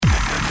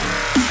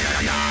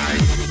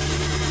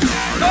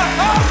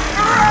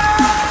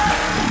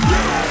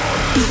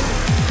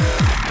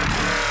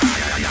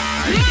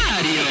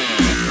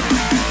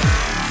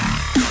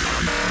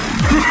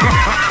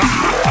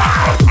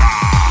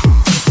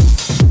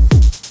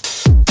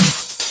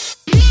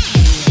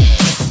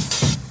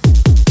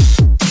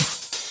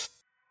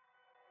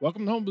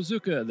Welcome to Home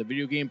Bazooka, the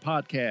video game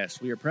podcast.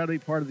 We are proud to be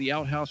part of the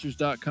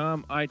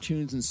Outhousers.com,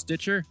 iTunes, and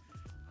Stitcher.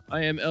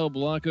 I am El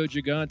Blanco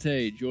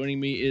Gigante. Joining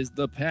me is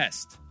The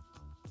Pest.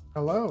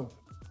 Hello.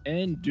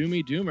 And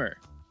Doomy Doomer.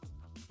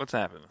 What's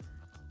happening?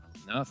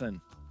 Nothing.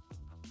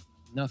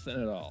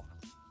 Nothing at all.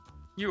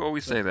 You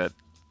always say that.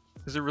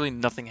 Is there really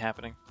nothing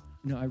happening?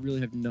 No, I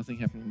really have nothing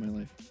happening in my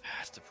life.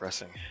 It's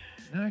depressing.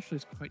 No, actually,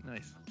 it's quite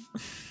nice.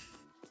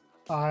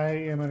 I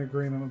am in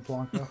agreement with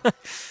Blanco,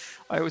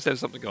 I always have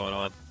something going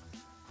on.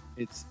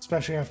 It's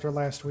especially after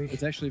last week.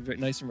 It's actually very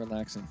nice and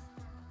relaxing.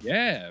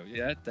 Yeah,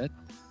 that's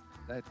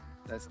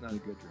not a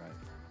good drive.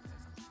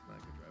 That's not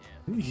a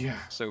good drive. Yeah.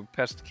 So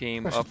Pest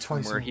came Especially up from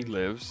twice a where he week.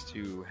 lives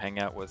to hang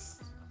out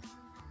with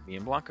me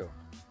and Blanco.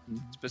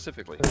 Mhm.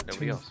 Specifically. 13.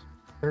 Nobody else.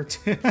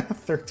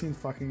 13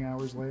 fucking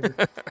hours later.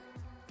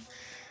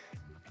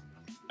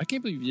 I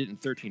can't believe you did it in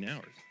 13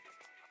 hours.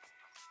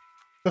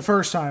 The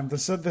first time.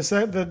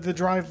 The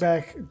drive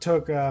back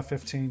took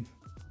 15.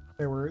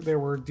 There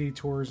were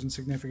detours and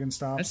significant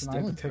stops, That's and I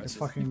had to still take a impressive.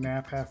 fucking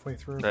nap halfway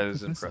through. That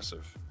is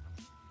impressive.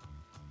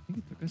 I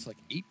think it took us like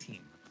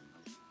 18.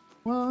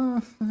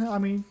 Well, I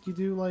mean, you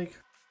do like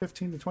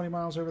 15 to 20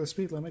 miles over the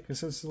speed limit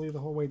consistently the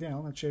whole way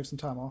down. That shaves some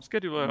time off. Just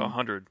gotta do like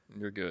 100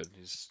 and you're good.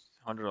 He's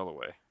 100 all the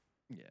way.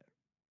 Yeah.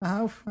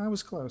 I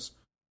was close.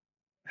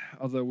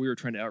 Although we were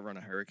trying to outrun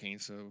a hurricane,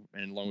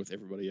 and along with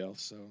everybody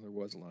else, so there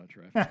was a lot of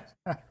traffic.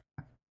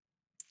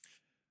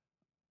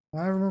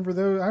 I remember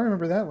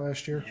that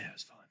last year. Yeah, it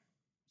was fun.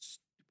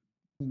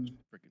 Hmm.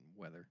 Freaking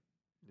weather.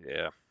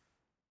 Yeah.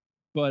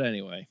 But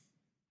anyway,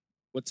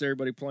 what's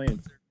everybody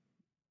playing?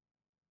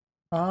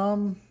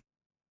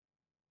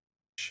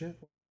 Shit.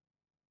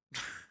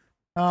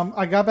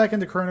 I got back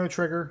into Chrono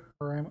Trigger,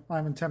 or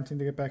I'm attempting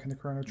to get back into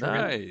Chrono Trigger.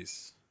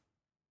 Nice.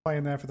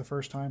 Playing that for the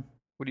first time.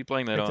 What are you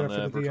playing that Picked it on up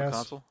for the Virtual DS.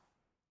 Console?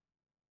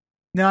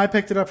 No, I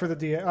picked it up for the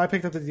DS. I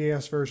picked up the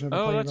DS version of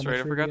it. Oh, played it that's on the right.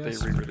 I forgot they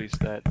 3DS. re-released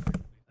that.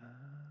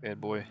 Bad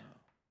boy.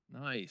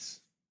 Nice.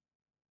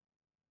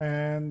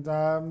 And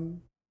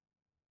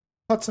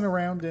putzing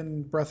around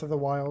in Breath of the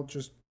Wild,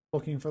 just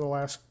looking for the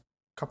last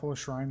couple of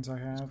shrines I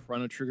have.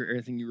 Chrono Trigger,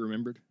 everything you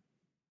remembered?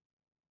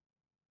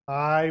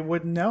 I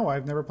wouldn't know.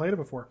 I've never played it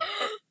before.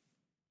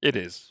 It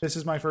is. This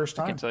is my first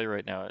I time. can tell you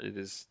right now, it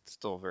is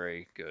still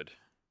very good.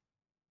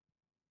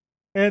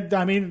 And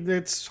I mean,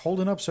 it's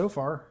holding up so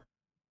far.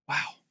 Wow.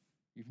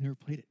 You've never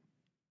played it.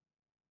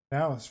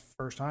 Now it's the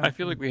first time. I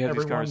feel like we have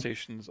these Everyone-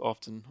 conversations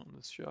often on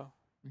this show.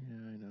 Yeah,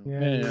 I know.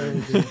 Yeah, you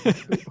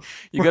really do.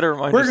 You got to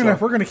remind We're yourself.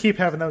 gonna keep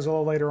having those a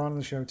little later on in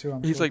the show too.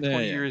 I'm He's sure. like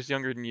 20 Yeah. years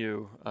younger than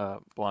you,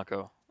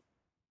 Blanco.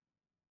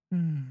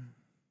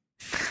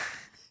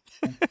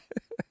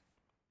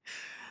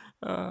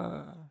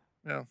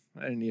 Well,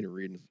 I didn't need a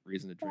reason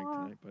to drink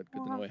tonight, but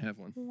good to know I have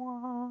one.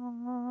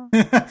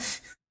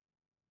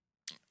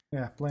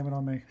 Yeah, blame it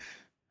on me.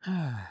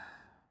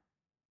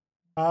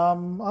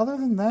 Other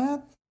than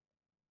that,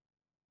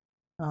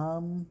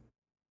 oh,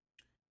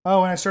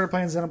 and I started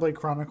playing Xenoblade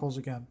Chronicles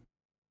again.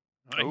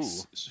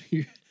 Nice. Ooh. So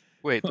you-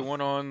 Wait, the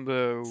one on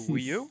the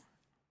Wii U?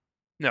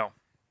 No.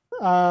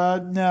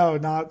 No,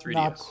 not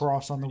 3DS.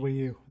 cross on the Wii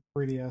U,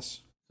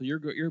 3DS. So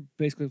you're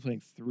basically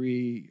playing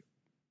 3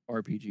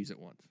 RPGs at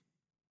once.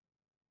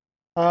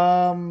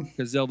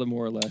 Because Zelda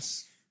more or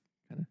less.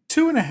 2.5,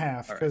 All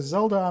right. because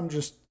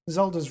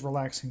Zelda's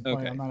relaxing play.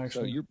 Okay. I'm not So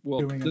actually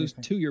those doing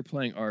anything. 2 you're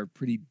playing are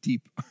pretty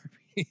deep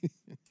RPGs.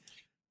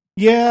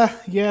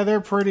 Yeah,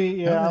 they're pretty.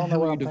 Yeah, I How don't the know hell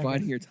what are I'm you thinking.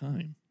 dividing your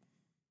time?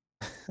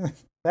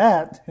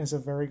 That is a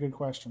very good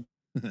question.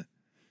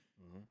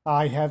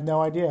 I have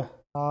no idea.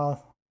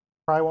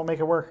 Probably won't make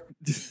it work.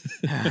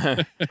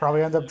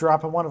 Probably end up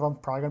dropping one of them.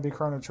 Probably gonna be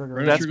Chrono Trigger.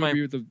 Chrono That's Trigger my-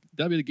 would be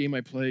that'd be the game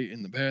I play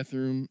in the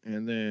bathroom,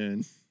 and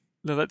then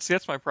No,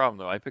 that's my problem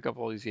though. I pick up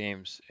all these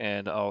games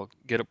and I'll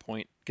get to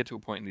a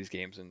point in these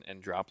games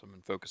and drop them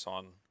and focus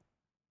on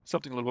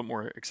something a little bit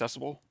more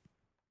accessible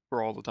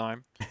for all the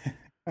time.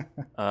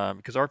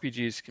 Because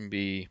RPGs can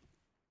be,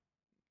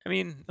 I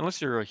mean,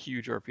 unless you're a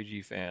huge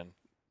RPG fan,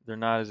 they're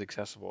not as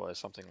accessible as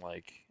something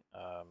like,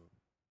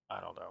 I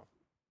don't know,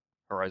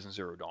 Horizon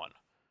Zero Dawn,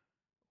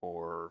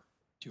 or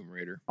Tomb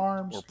Raider.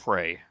 Arms.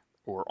 Prey,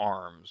 or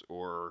Arms,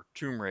 or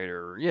Tomb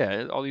Raider.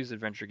 Yeah, all these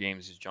adventure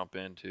games you jump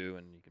into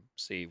and you can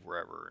save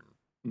wherever,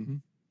 and Mm-hmm.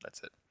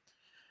 that's it.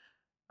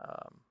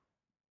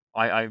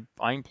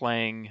 I'm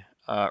playing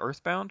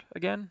Earthbound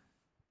again.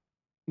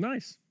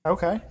 Nice.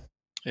 Okay.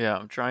 Yeah,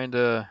 I'm trying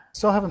to.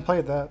 Still haven't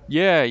played that.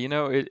 Yeah, you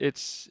know,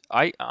 it's.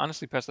 I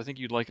honestly, Pest, I think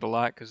you'd like it a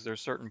lot because there's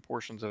certain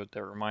portions of it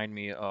that remind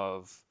me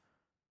of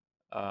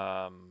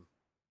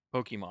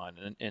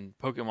Pokemon, and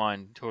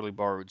Pokemon totally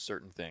borrowed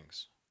certain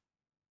things.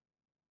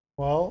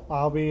 Well,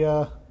 I'll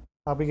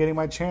be getting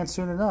my chance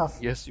soon enough.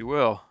 Yes, you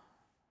will.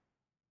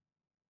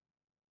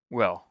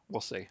 Well,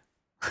 we'll see.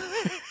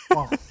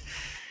 Well,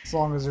 as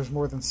long as there's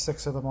more than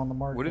 6 of them on the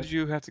market. What did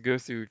you have to go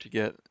through to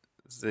get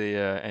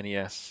the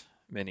NES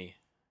Mini?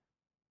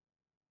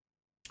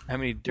 How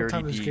many What dirty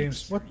time does deeds?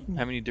 games? What?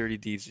 How many dirty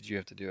deeds did you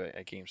have to do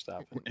at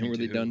GameStop? And were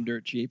they to done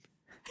dirt cheap?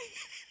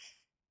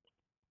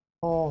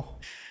 Oh,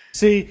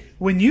 see,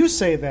 when you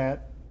say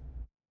that,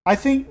 I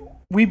think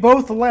we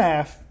both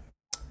laugh,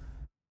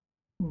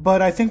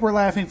 but I think we're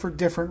laughing for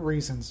different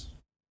reasons.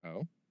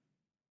 Oh.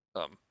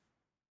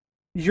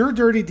 Your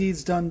dirty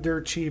deeds done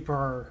dirt cheap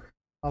are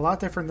a lot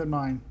different than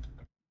mine.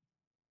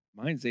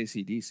 Mine's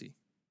AC/DC.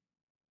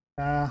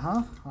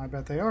 I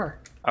bet they are.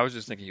 I was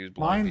just thinking he was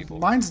blowing people.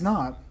 Mine's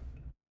not.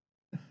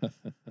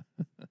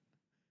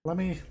 Let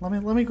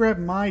me grab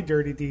my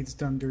dirty deeds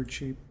done dirt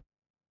cheap.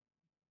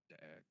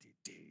 Dirty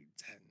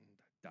deeds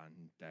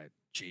done dirt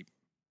cheap.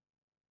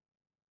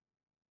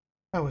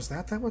 Oh, is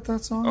that what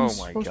that song Oh is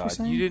my supposed to be god!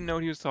 saying? You didn't know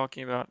what he was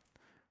talking about.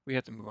 We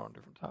have to move on to a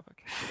different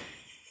topic.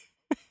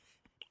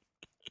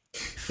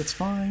 It's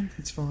fine.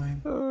 It's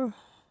fine.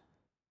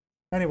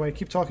 Anyway,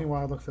 keep talking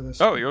while I look for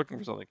this. Oh, you're looking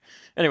for something.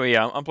 Anyway,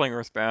 yeah, I'm playing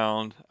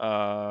Earthbound.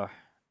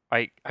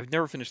 I've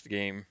never finished the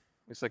game.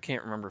 At least I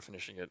can't remember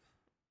finishing it.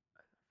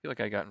 I feel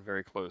like I've gotten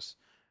very close.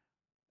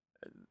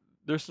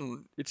 There's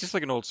some. It's just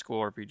like an old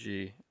school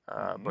RPG,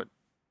 but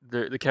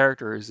the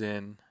character is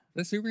in. Is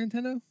that Super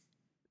Nintendo?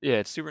 Yeah,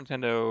 it's Super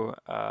Nintendo.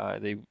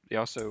 They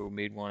also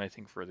made one, I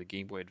think, for the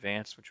Game Boy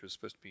Advance, which was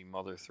supposed to be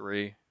Mother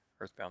 3,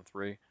 Earthbound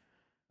 3.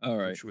 All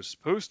right. Which was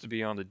supposed to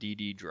be on the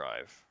DD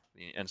drive,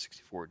 the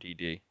N64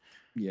 DD.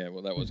 Yeah,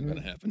 well, that wasn't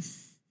going to happen.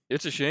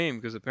 It's a shame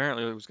because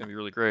apparently it was going to be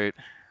really great.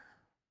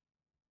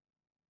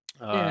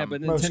 Yeah,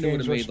 but most Nintendo would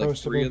games have are made like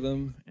supposed to 3 be. of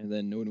them, and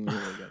then no one would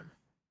really get them.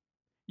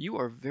 You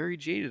are very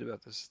jaded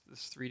about this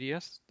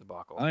 3DS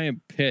debacle. I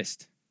am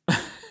pissed. Well,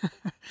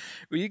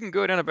 you can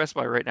go down to Best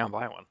Buy right now and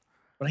buy one.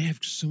 But I have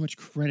so much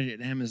credit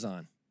at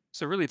Amazon.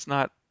 So really, it's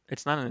not a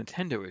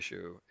Nintendo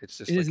issue. It's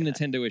just It like is a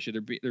Nintendo issue.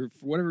 They're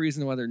for whatever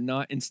reason why they're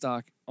not in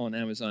stock on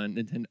Amazon.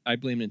 Nintendo. I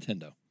blame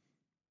Nintendo.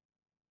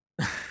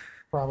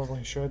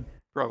 Probably should.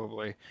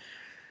 Probably.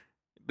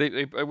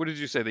 They what did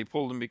you say? They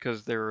pulled them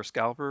because they were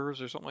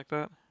scalpers or something like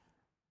that?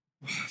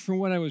 From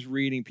what I was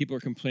reading, people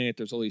are complaining that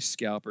there's all these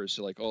scalpers.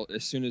 So like,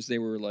 as soon as they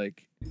were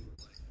like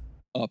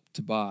up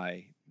to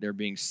buy, they're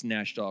being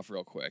snatched off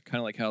real quick. Kind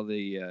of like how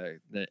the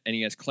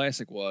NES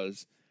Classic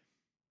was,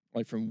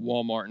 like from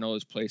Walmart and all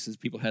those places.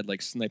 People had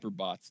like sniper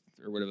bots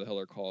or whatever the hell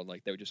they're called.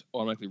 Like they would just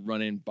automatically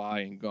run in,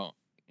 buy, and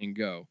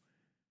go.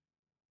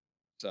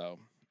 So.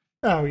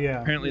 Oh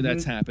yeah. Apparently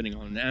that's happening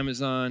on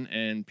Amazon,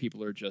 and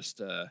people are just.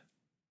 Now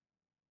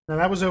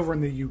that was over in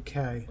the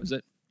UK. Was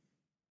it?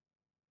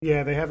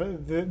 Yeah, they have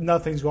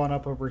nothing's gone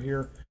up over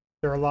here.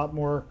 They're a lot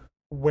more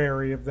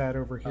wary of that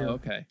over here. Oh,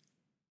 okay.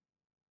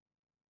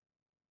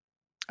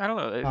 I don't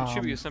know. It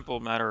should be a simple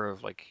matter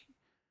of like,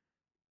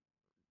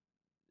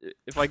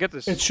 if I get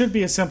this, it should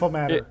be a simple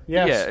matter.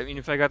 Yes. Yeah, I mean,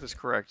 if I got this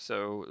correct,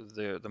 so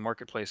the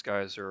marketplace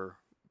guys are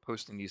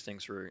posting these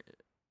things for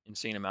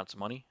insane amounts of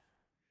money,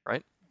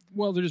 right?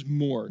 Well, they're just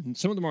more. And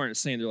some of them aren't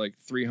insane. They're like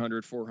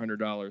 $300,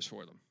 $400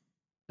 for them.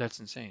 That's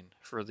insane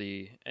for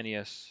the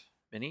NES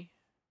Mini.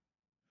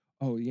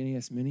 Oh, the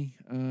NES Mini.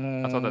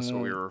 I thought that's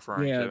what we were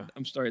referring to.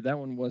 I'm sorry. That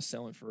one was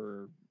selling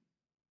for.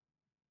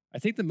 I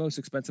think the most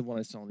expensive one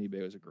I saw on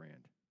eBay was $1,000.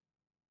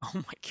 Oh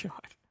my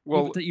god.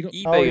 Well, but you don't,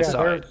 eBay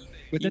aside,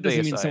 but that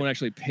doesn't mean someone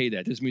actually paid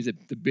that. It just means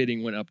that the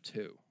bidding went up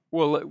too.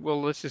 Well,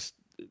 let's just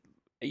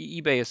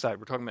eBay aside.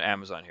 We're talking about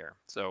Amazon here.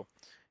 So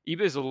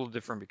eBay is a little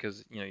different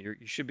because you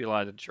should be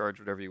allowed to charge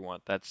whatever you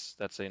want. That's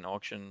an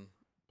auction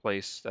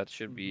place that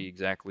should be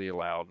exactly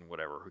allowed and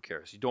whatever. Who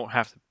cares? You don't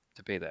have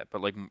to pay that. But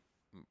like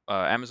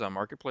Amazon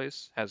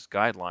Marketplace has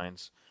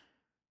guidelines,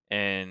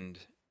 and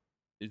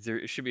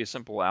it should be a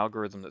simple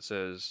algorithm that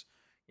says,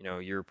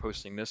 you're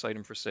posting this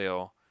item for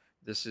sale.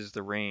 This is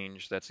the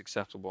range that's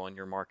acceptable in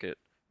your market,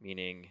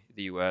 meaning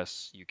the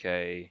U.S.,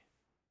 UK,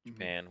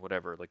 Japan,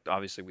 whatever. Like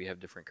obviously we have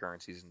different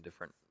currencies and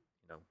different,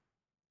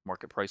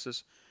 market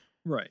prices.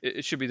 Right.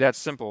 It should be that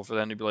simple for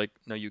them to be like,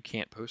 no, you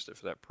can't post it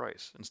for that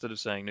price, instead of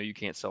saying, no, you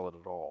can't sell it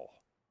at all.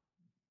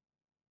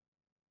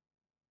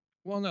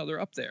 Well, no, they're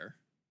up there.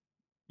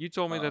 You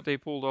told me that they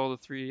pulled all the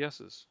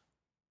 3DSs.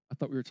 I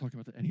thought we were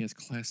talking about the NES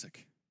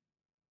Classic.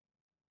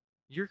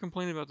 You're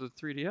complaining about the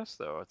 3DS,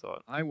 though, I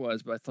thought. I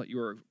was, but I thought you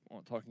were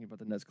talking about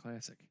the NES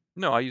Classic.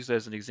 No, I used it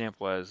as an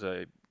example as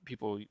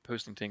people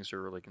posting things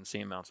for like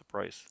insane amounts of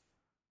price.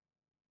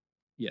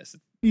 Yes.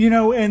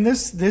 And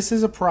this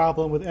is a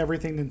problem with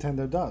everything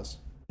Nintendo does.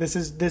 This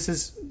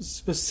is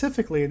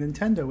specifically a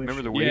Nintendo issue.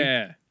 Remember the Wii?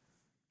 Yeah.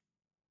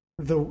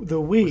 The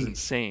Wii. It was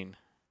insane.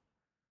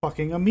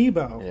 Fucking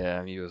Amiibo.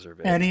 Yeah, Amiibos are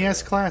bad.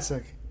 NES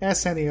Classic.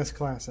 SNES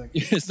Classic.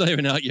 It's not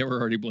even out yet. We're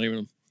already blaming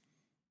them.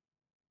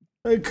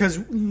 Because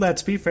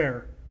let's be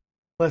fair.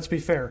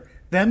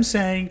 Them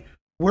saying,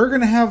 we're going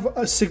to have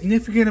a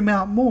significant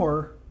amount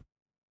more.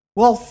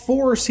 Well,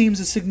 4 seems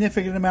a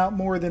significant amount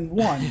more than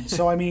 1.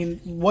 So, I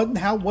mean, what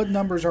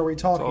numbers are we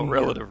talking It's all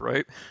relative,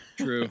 right?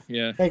 True,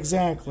 yeah.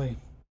 Exactly.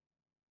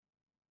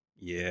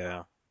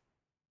 Yeah.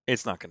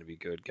 It's not going to be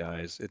good,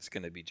 guys. It's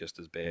going to be just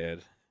as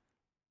bad.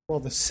 Well,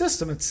 the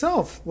system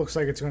itself looks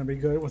like it's going to be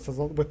good with the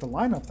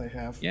lineup they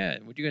have. Yeah,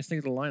 what do you guys think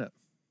of the lineup?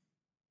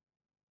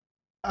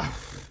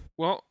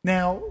 Well,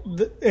 now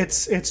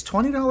it's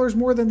 $20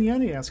 more than the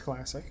NES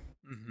Classic.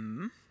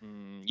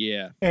 mm-hmm.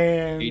 Yeah,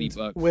 and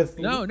 $80 with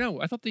no.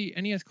 I thought the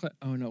NES.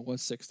 Oh no, it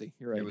was 60.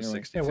 You're right. It was you're right.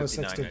 60, It was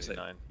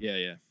 59.99.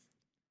 Yeah.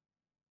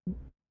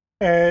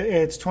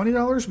 it's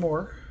 $20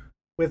 more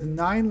with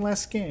 9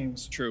 less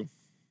games. True.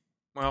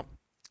 Well,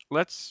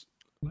 let's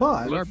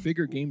But There are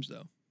bigger games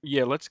though.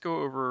 let's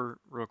go over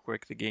real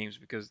quick the games,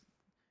 because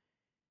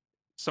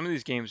some of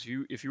these games,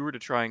 if you were to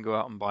try and go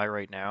out and buy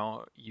right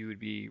now, you would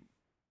be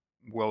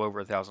well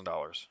over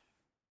 $1,000.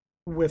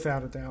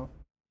 without a doubt,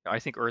 I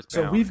think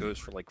Earthbound we've- goes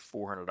for like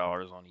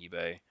 $400 on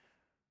eBay.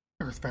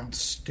 Earthbound's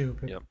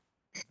stupid. Yep.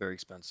 Very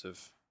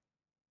expensive.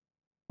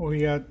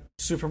 We got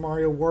Super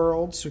Mario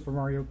World, Super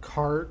Mario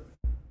Kart,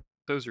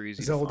 Those are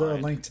easy Zelda: to A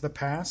find. Link to the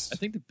Past. I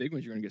think the big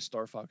ones you're gonna get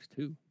Star Fox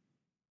 2.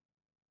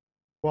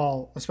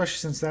 Well, especially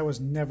since that was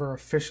never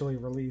officially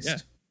released. Yeah.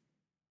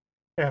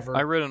 Ever.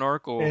 I read an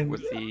article And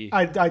with the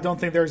I don't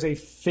think there's a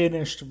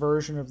finished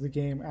version of the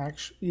game.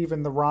 Actually,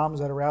 even the ROMs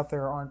that are out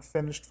there aren't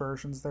finished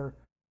versions. They're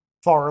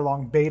far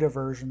along beta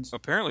versions.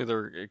 apparently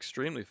they're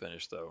extremely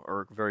finished though,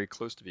 or very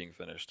close to being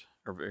finished,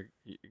 or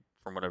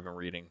from what I've been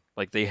reading.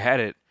 Like they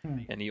had it,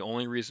 and the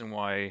only reason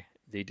why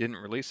they didn't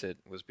release it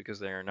was because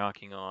they are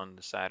knocking on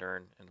the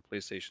Saturn and the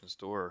PlayStation's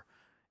door,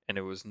 and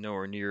it was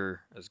nowhere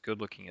near as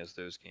good looking as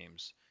those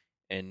games.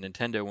 And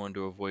Nintendo wanted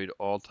to avoid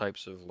all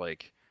types of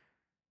like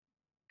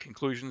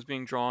conclusions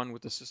being drawn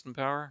with the system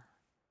power,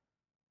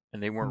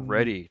 and they weren't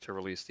ready to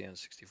release the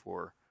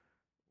N64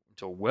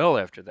 until well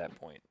after that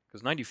point.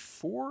 Because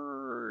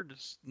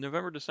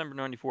November, December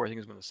 94, I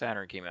think is when the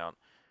Saturn came out,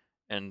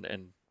 and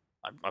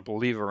I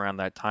believe around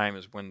that time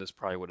is when this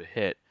probably would have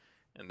hit,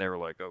 and they were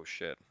like, "Oh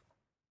shit,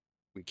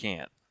 we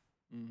can't,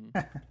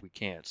 we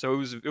can't." So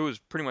it was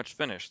pretty much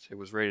finished. It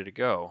was ready to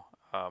go,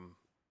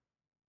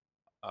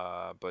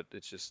 but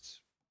it's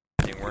just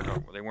they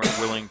weren't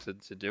willing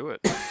to do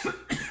it.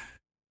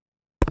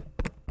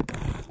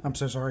 I'm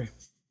so sorry.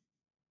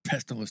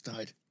 Pest almost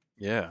died.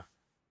 Yeah,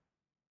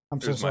 I'm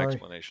so there's my sorry.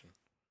 explanation.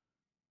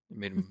 It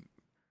made him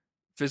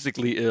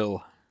physically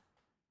ill.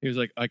 He was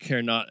like, I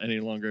care not any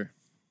longer.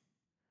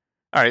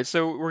 All right,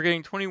 so we're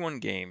getting 21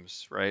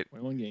 games, right?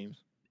 21 games,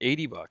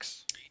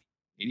 $80.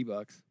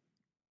 $80.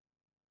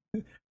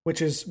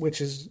 Which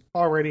is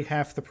already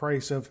half the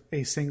price of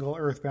a single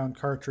Earthbound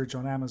cartridge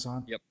on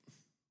Amazon. Yep.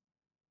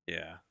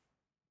 Yeah.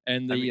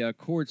 And the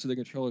cords to the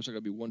controllers are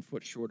going to be 1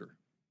 foot shorter.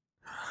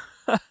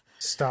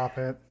 Stop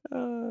it.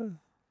 Oh,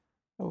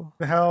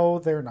 No,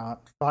 they're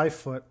not. 5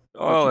 foot.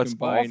 oh you that's can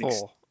buy an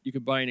awful. You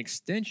could buy an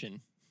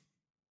extension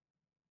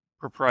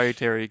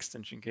Proprietary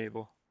extension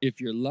cable.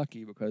 if you're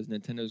lucky, because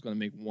Nintendo's going to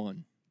make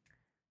one.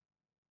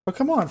 But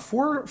come on,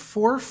 5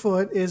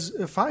 foot is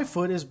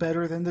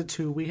better than the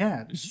 2 we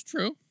had. This is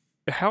true.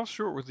 How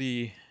short were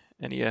the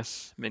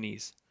NES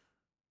minis?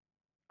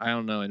 I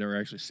don't know. I never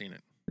actually seen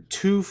it.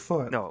 2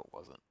 foot. No, it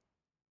wasn't.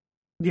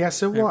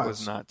 Yes, it was. It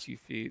was not 2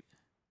 feet.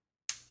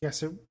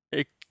 Yes,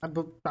 It,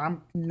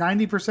 I'm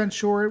 90%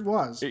 sure it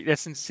was.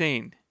 that's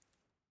insane.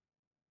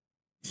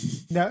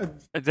 No,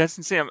 That's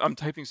insane. I'm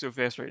typing so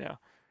fast right now.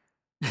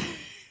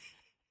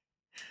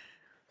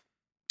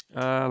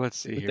 Let's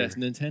see But here. that's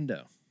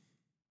Nintendo.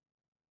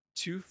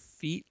 2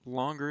 feet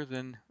longer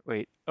than.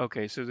 Wait.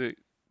 Okay, so the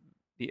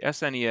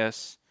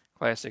SNES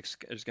Classics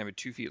is going to be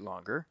 2 feet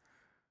longer.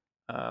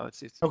 Let's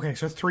see. okay,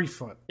 so 3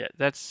 foot.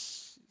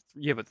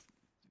 Yeah, but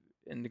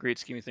in the great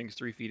scheme of things,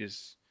 3 feet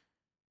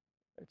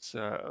that's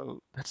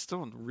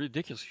still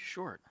ridiculously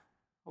short.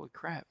 Holy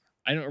crap!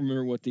 I don't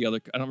remember what the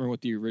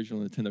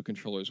original Nintendo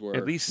controllers were.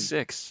 At least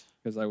 6.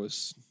 because I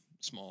was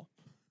small.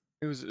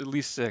 It was at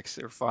least 6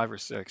 or 5 or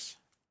 6.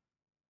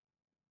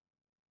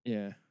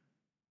 Yeah.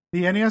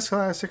 The NES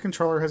Classic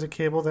controller has a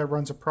cable that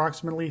runs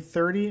approximately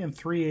 30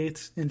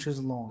 3/8 inches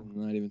long.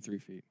 Not even 3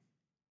 feet.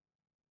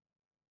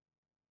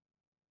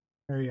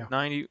 There you go.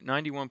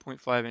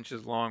 91.5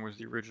 inches long was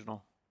the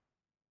original.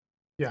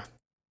 Yeah.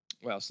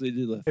 Wow. So they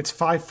did the It's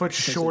 5 foot they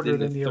shorter did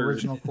the than the third.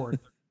 original cord.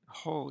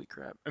 Holy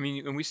crap! I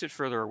mean, and we sit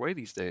further away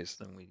these days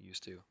than we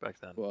used to back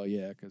then. well,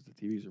 yeah, because the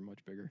TVs are much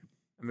bigger.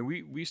 I mean,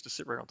 we used to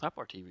sit right on top of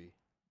our TV.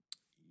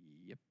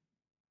 Yep.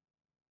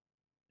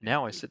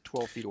 Now I sit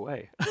 12 feet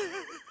away.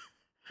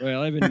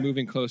 Well, I've been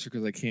moving closer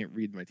because I can't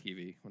read my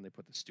TV when they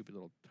put the stupid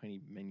little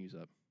tiny menus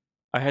up.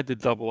 I had to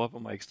double up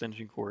on my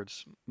extension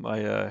cords, my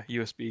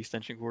USB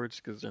extension cords,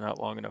 because they're not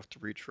long enough to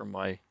reach from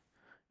my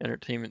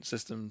entertainment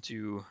system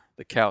to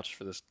the couch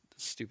for this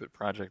stupid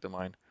project of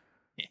mine.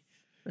 Yeah.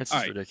 That's All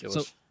just right,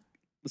 ridiculous. so-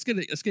 Let's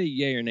get a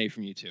yay or nay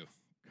from you two.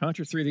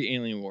 Contra 3: The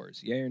Alien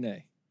Wars. Yay or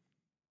nay?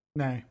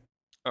 Nay.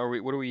 What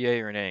are we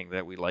yay or naying?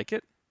 That we like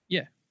it?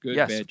 Yeah. Good.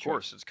 Yes, bad of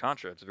course. It's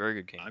Contra. It's a very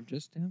good game. I'm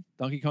just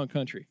Donkey Kong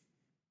Country.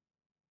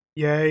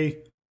 Yay.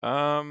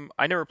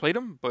 I never played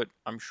them, but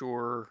I'm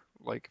sure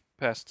like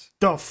past.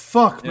 The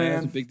fuck, Yeah, it was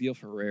man. a big deal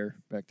for Rare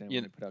back then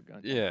Yeah, when they put out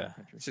Donkey Yeah, Kong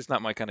Country. it's just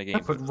not my kind of I game.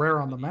 put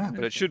Rare on the map.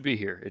 But it should be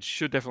here. It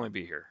should definitely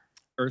be here.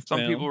 Earthbound.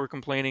 Some people were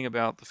complaining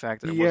about the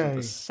fact that it wasn't Yay.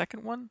 the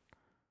second one.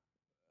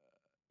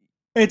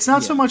 It's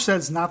not so Yeah. much that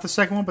it's not the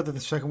second one, but that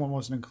the second one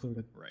wasn't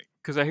included. Right.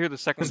 Because I hear the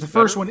second Because one's the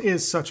first better. one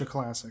is such a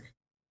classic.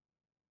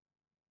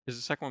 Is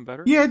the second one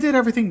better? Yeah, it did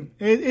everything.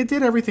 It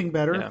did everything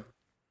better. Yeah.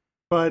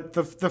 But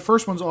the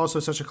first one's also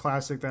such a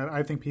classic that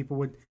I think people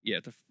would Yeah,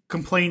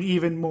 complain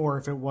even more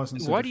if it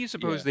wasn't. Why do you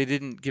suppose Yeah. they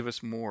didn't give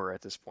us more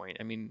at this point?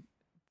 I mean,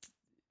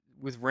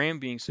 with RAM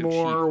being so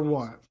more cheap.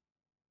 what?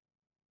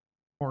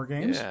 More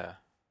games? Yeah.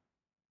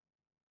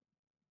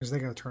 Because they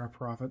got to turn a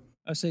profit.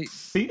 I say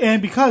And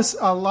because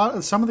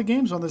some of the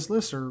games on this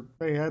list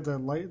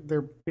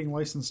they're being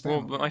licensed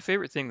Well, down. but my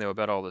favorite thing though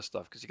about all this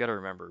stuff, because you got to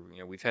remember,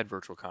 we've had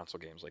virtual console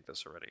games like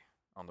this already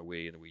on the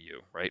Wii and the Wii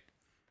U, right?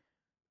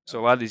 So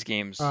a lot of these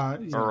games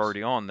Yes. are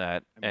already on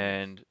that,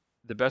 and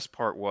the best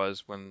part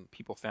was when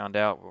people found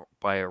out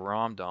by a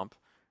ROM dump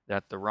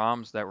that the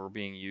ROMs that were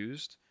being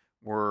used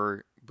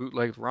were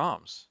bootlegged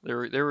ROMs.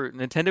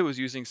 Nintendo was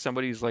using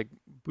somebody's like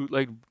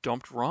bootleg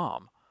dumped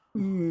ROM.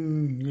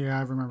 Yeah,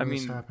 I remember I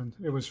this mean- happened.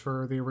 It was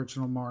for the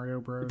original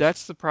Mario Bros.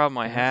 That's the problem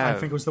I have. I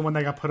think it was the one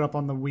that got put up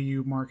on the Wii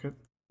U market.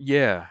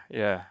 Yeah,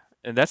 yeah.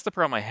 And that's the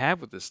problem I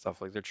have with this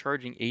stuff. Like they're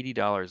charging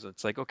 $80.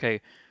 It's like,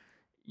 okay,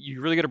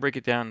 you really got to break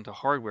it down into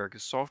hardware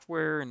because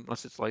software,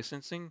 unless it's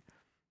licensing,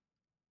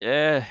 you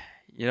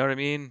know what I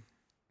mean?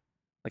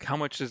 Like how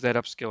much is that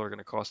upscaler going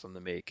to cost them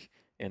to make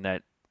in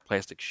that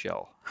plastic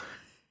shell?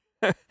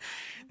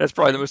 That's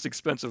probably the most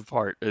expensive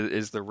part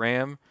is the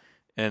RAM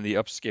and the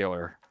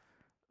upscaler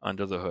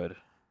under the hood.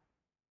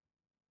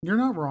 You're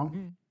not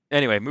wrong.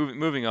 Anyway,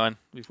 moving on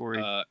before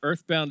we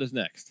Earthbound is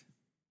next.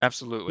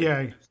 absolutely.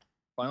 Yeah,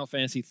 Final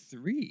Fantasy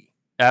 3.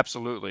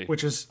 Absolutely.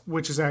 which is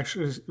six.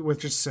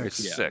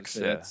 It's six,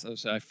 so yeah.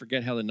 so I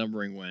forget how the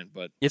numbering went,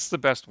 but It's the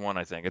best one,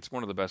 I think. It's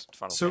one of the best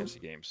Final So, Fantasy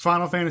games.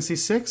 Final Fantasy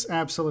VI,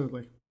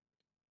 absolutely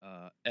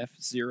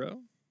F-Zero.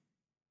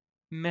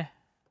 Meh.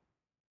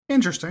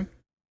 interesting.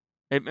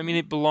 I mean,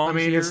 it belongs I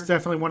mean, here. it's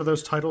definitely one of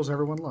those titles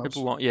everyone loves.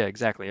 Yeah,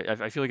 exactly.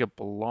 I feel like it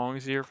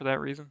belongs here for that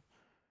reason.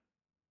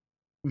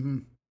 hmm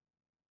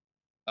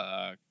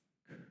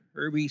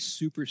Kirby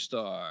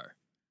Superstar.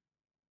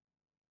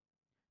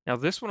 Now,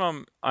 this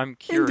one I'm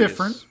curious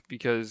Indifferent.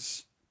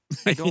 because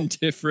I don't.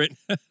 Indifferent.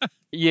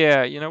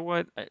 Yeah, you know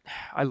what?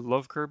 I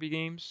love Kirby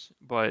games,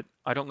 but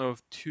I don't know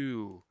if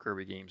 2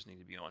 Kirby games need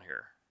to be on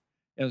here.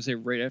 I would say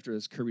right after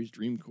this Kirby's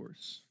Dream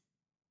Course.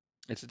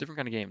 It's a different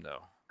kind of game,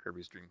 though.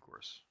 Kirby's Dream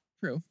Course.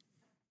 True.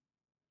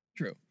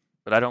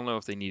 But I don't know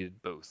if they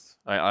needed both.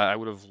 I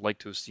would have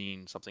liked to have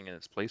seen something in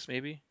its place,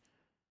 maybe.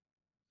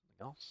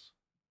 Something else.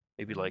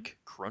 Maybe like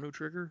Chrono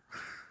Trigger.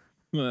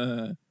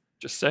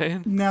 Just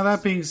saying. Now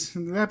that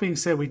being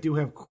said, we do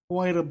have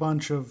quite a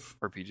bunch of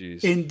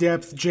RPGs.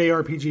 in-depth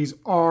JRPGs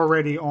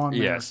already on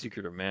there. Yeah,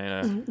 Secret of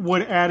Mana.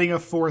 Would adding a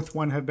fourth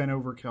one have been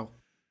overkill?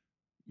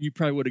 You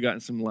probably would have gotten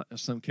some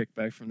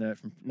kickback from that,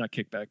 not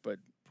kickback, but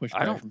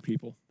pushback from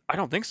people. I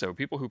don't think so.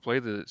 People who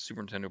played the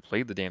Super Nintendo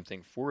played the damn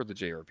thing for the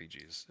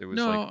JRPGs. It was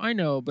No, like I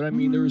know, but I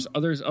mean, there was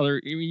other. I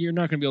mean, you're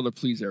not going to be able to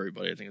please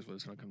everybody. I think is what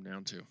it's going to come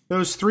down to.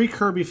 Those 3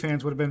 Kirby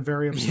fans would have been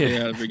very upset.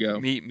 Yeah, there we go.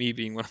 me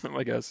being one of them,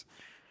 I guess.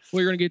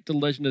 Well, you're going to get the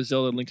Legend of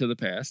Zelda: Link to the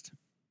Past.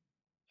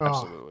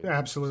 Absolutely. Oh,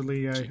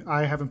 absolutely.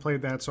 I haven't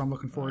played that, so I'm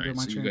looking forward All to right,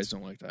 my so you guys chance.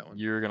 don't like that one.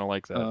 You're gonna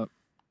like that.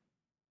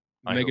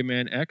 I Mega hope.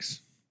 Man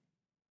X.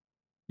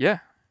 Yeah,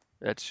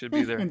 that should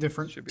be there.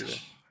 Indifferent. Should be there.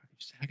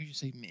 How could you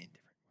say man?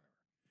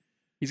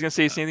 He's gonna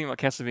say the same thing about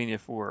Castlevania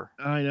 4.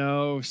 I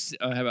know.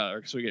 How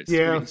about so we get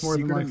Yeah, Secret more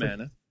than of likely.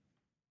 Mana.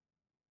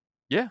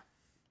 Yeah,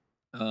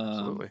 Um,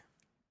 absolutely.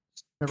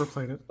 Never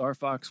played it. Star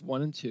Fox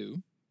 1 and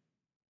 2.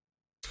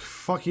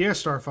 Fuck yeah,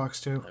 Star Fox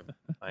 2.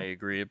 I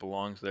agree. It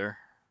belongs there.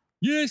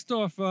 Yeah,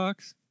 Star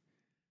Fox.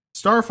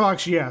 Star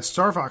Fox, yes.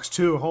 Star Fox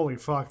 2, holy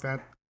fuck.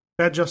 That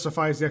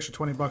justifies the extra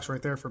 $20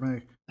 right there for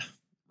me.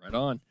 Right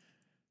on.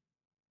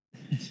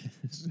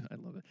 I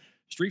love it.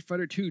 Street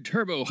Fighter 2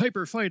 Turbo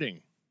Hyper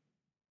Fighting.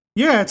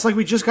 Yeah, it's like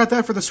we just got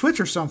that for the Switch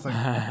or something.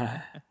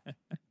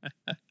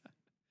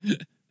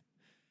 It's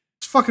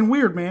fucking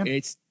weird, man.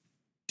 It's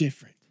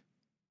different.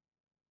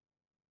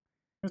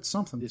 It's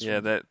something. Yeah,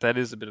 that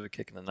is a bit of a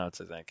kick in the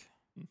nuts, I think.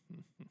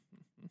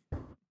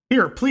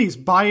 Here, please,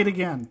 buy it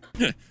again.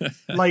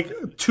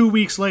 Like 2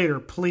 weeks later,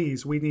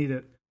 please. We need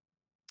it.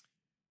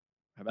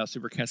 How about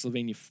Super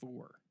Castlevania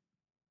 4?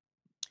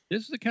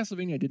 This is a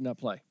Castlevania I did not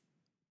play.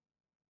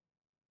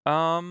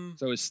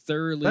 So it's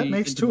thoroughly That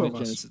makes into two my of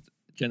us.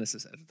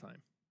 Genesis at the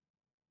time.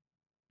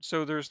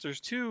 So there's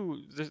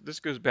 2. This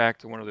goes back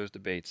to one of those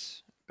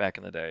debates back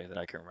in the day that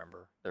I can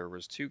remember. There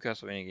was 2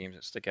 Castlevania games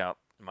that stick out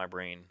in my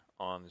brain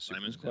on the Super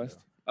Simon's Nintendo. Quest?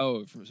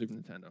 Oh, from Super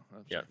Nintendo.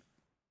 I'm Yeah. sorry.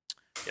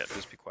 Yeah,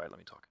 just be quiet. Let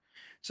me talk.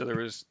 So there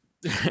was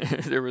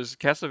there was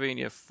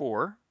Castlevania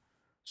 4,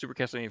 Super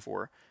Castlevania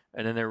 4,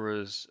 and then there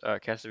was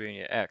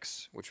Castlevania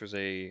X, which was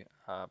a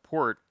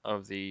port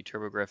of the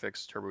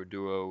TurboGrafx Turbo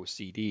Duo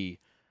CD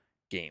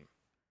game,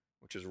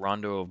 which is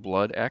Rondo of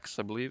Blood X,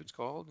 I believe it's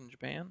called in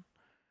Japan.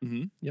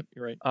 Mm-hmm. Yep,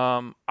 you're right.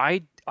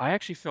 I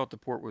actually felt the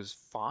port was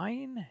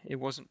fine. It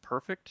wasn't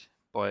perfect,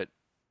 but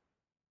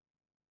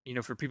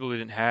for people who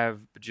didn't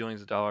have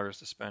bajillions of dollars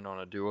to spend on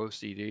a Duo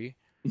CD,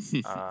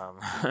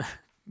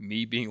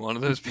 me being one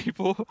of those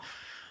people,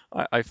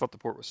 I felt the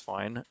port was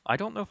fine. I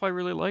don't know if I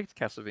really liked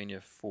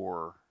Castlevania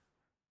 4,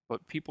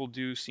 but people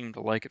do seem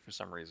to like it for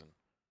some reason.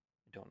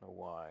 I don't know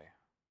why.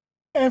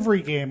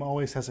 Every game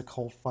always has a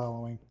cult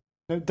following.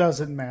 It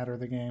doesn't matter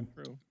the game.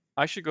 True.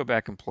 I should go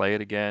back and play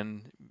it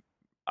again.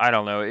 I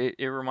don't know.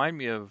 It reminded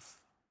me of.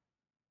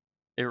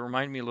 It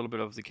reminded me a little bit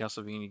of the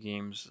Castlevania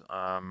games.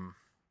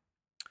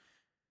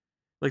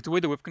 Like the way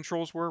the whip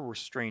controls were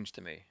strange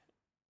to me.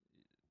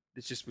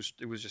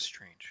 It was just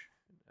strange.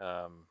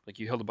 Like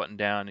you held the button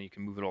down and you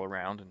can move it all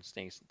around and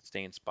stay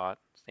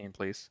in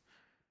place,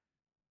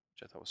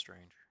 which I thought was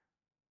strange.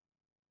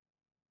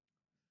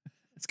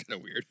 It's kind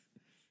of weird.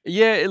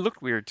 Yeah, it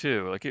looked weird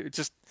too. Like it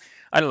just,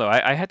 I don't know.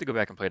 I had to go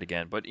back and play it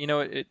again, but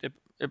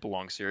it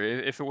belongs here.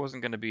 If it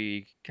wasn't going to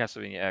be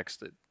Castlevania X,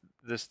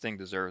 this thing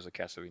deserves a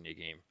Castlevania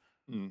game.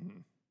 Mm-hmm.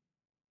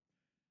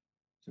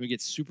 So we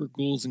get Super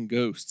Ghouls and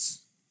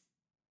Ghosts.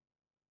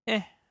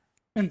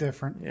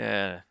 Indifferent.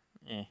 Yeah.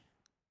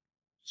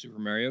 Super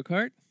Mario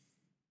Kart.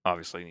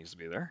 Obviously, it needs to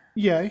be there.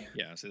 Yay.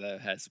 Yeah, so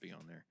that has to be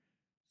on there.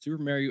 Super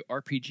Mario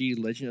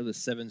RPG: Legend of the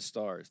Seven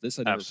Stars. This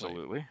I never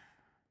Absolutely.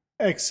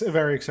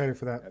 Very excited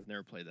for that. played. I've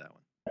never played that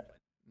one.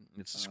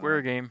 It's a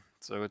Square game,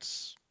 so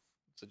it's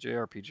a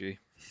JRPG.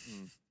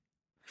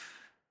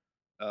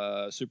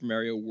 Super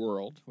Mario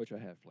World, which I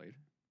have played.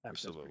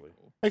 That's pretty Absolutely.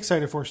 cool.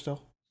 Excited for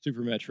still.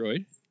 Super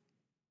Metroid.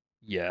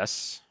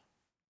 Yes.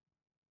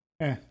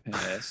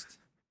 Past.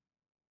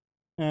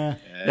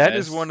 That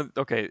is one of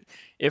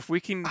if we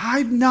can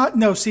I'm not.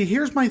 No, see,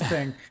 here's my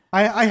thing.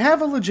 I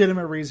have a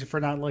legitimate reason for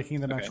not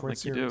liking the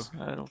Metroid think you series.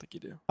 do. I don't think you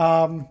do.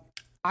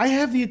 I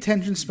have the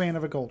attention span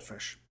of a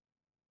goldfish.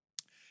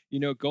 You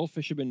know,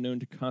 goldfish have been known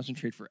to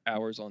concentrate for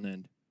hours on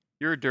end.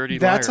 You're a dirty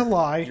That's liar. a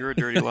lie. You're a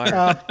dirty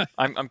liar.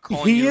 I'm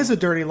calling you. He is a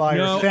dirty liar.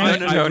 No, Thank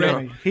no, you, no.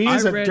 Jimmy. He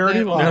is I a read dirty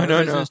that on liar. No, his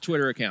no. business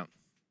Twitter account.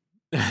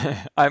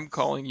 I'm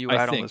calling you I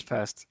out on think. this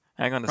past.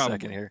 Hang on a Probably.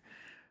 second here.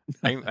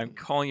 I'm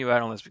calling you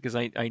out on this because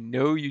I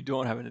know you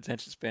don't have an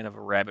attention span of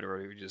a rabbit, or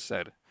whatever you just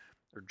said,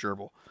 or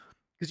gerbil,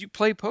 because you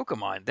play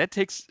Pokemon. That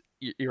takes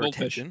your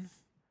Goldfish. attention.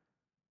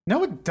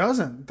 No, it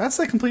doesn't. That's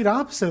the complete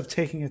opposite of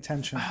taking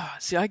attention.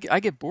 See, I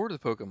get bored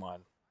with Pokemon.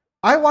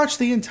 I watched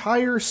the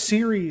entire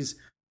series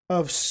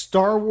of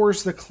Star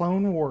Wars: The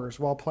Clone Wars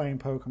while playing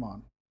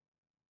Pokemon.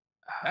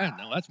 I don't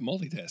know. That's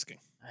multitasking.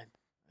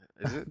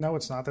 Is it? No,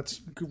 it's not. That's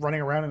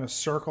running around in a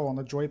circle on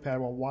the joypad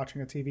while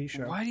watching a TV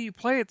show. Why do you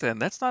play it then?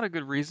 That's not a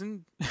good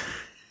reason.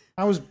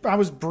 I was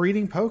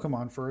breeding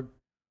Pokemon for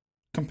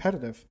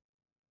competitive.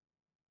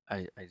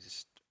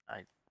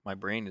 My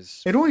brain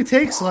is. It only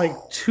takes like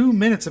 2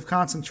 minutes of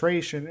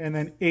concentration and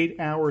then 8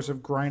 hours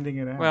of grinding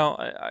it out. Well,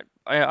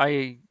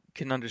 I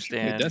can Hey,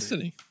 understand.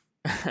 Destiny.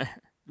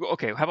 Well,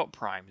 okay, how about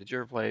Prime? Did you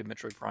ever play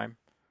Metroid Prime?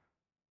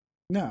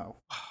 no.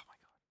 Oh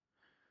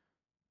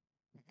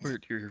my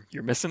god,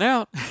 you're missing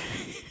out.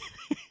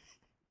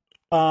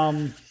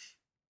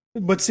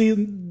 But see,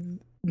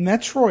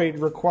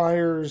 Metroid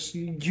requires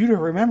you to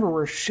remember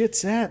where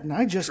shit's at, and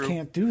I just True.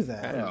 can't do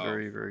That that. is Oh.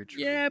 very, very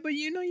true. Yeah, but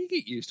you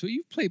get used to it.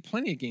 You've played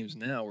plenty of games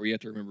now where you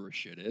have to remember where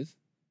shit is.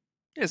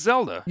 Yeah,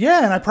 Zelda.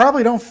 Yeah, and I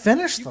probably don't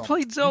finish You them.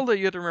 played Zelda.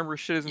 You have to remember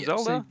shit is in Yeah,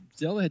 Zelda. so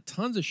Zelda had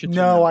tons of shit. to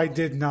No, remember. I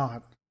did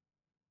not.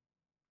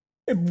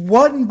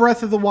 What in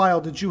Breath of the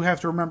Wild did you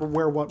have to remember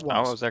where what was? I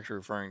was actually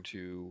referring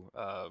to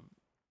what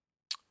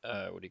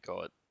do you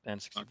call it?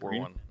 N64 Ocarina?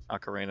 one.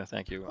 Ocarina.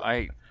 Thank you.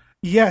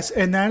 Yes,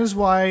 and that is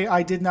why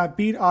I did not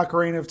beat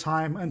Ocarina of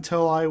Time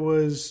until I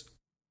was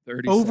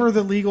 37. over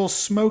the legal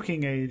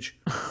smoking age.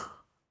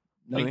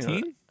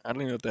 19? I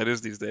don't even know what that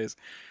is these days.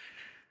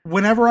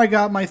 Whenever I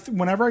got my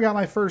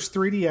first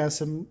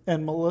 3DS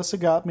and Melissa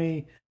got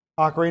me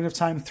Ocarina of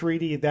Time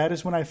 3D, that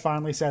is when I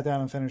finally sat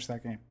down and finished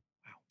that game.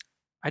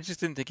 I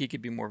just didn't think he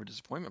could be more of a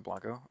disappointment,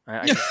 Blanco.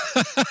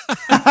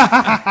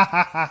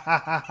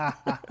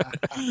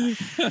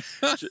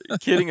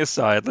 Kidding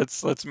aside,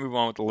 let's move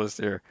on with the list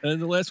here. And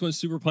the last one's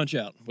Super Punch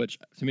Out, which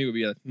to me would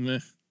be a meh.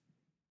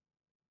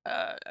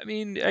 I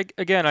mean, I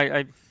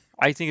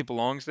think it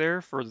belongs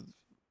there for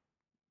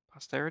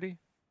posterity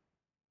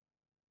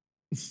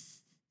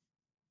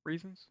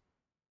reasons.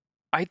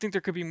 I think there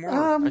could be more.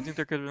 I think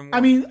there could have been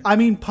more. I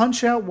mean,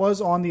 Punch Out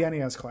was on the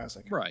NES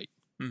Classic, Right.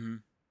 Mm-hmm.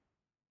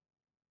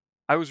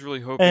 I was really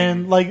hoping.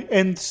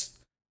 and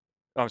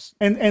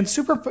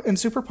Super.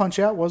 Super Punch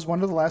Out was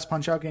one of the last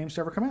Punch Out games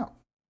to ever come out.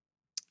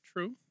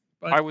 True.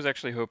 But I was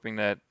actually hoping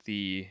that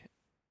the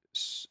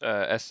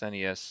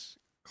SNES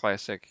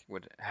Classic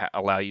would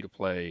allow you to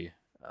play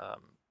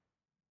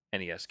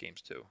NES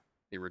games too,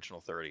 the original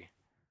 30.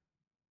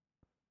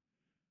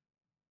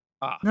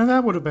 Now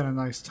that would have been a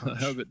nice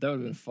touch. that would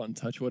have been a fun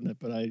touch, wouldn't it?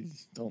 But I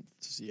don't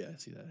see that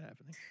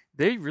happening.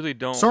 They really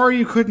don't. Sorry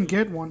you couldn't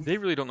get one. They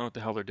really don't know what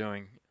the hell they're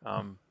doing.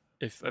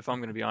 If I'm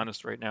going to be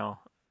honest right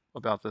now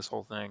about this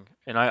whole thing,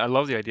 and I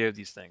love the idea of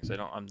these things.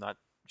 I'm not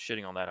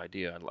shitting on that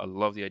idea. I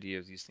love the idea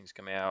of these things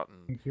coming out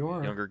and You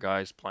are. younger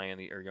guys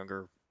playing or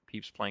younger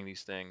peeps playing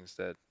these things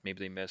that maybe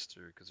they missed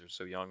or because they're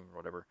so young or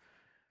whatever.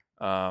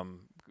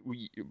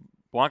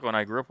 Blanco and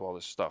I grew up with all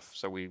this stuff,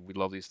 so we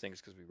love these things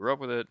because we grew up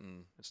with it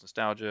and it's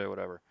nostalgia,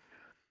 whatever.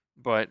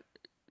 But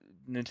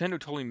Nintendo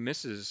totally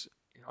misses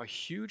a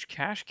huge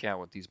cash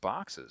cow with these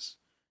boxes.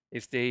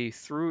 If they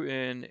threw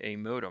in a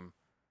modem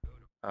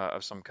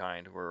of some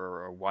kind,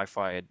 or a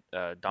Wi-Fi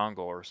dongle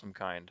or some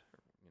kind,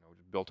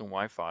 built-in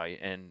Wi-Fi,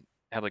 and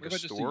had like What a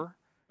about just store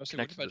what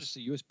connected to about this.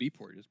 just a USB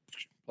port?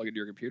 Just plug it to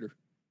your computer.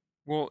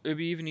 Well, it'd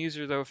be even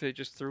easier though if they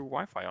just threw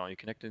Wi-Fi on. You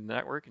connect to the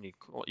network and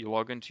you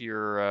log into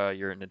your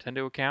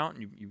Nintendo account,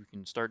 and you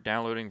can start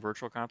downloading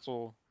Virtual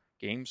Console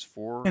games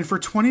for. And for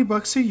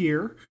 $20 a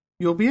year,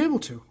 you'll be able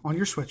to on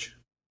your Switch.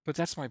 But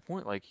that's my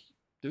point. Like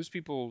these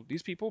people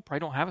probably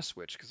don't have a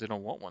Switch because they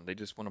don't want one. They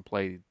just want to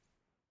play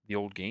the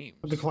old games.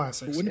 The But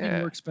classics. wouldn't it be Yeah.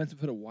 more expensive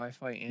to put a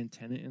Wi-Fi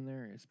antenna in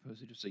there as opposed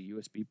to just a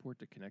USB port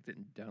to connect it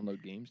and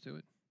download games to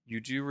it?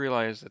 You do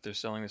realize that they're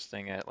selling this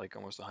thing at like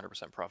almost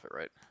 100% profit,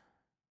 right?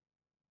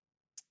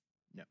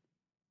 No.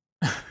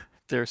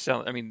 They're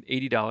selling. I mean,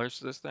 $80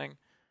 for this thing.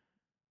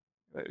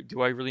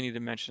 Do I really need to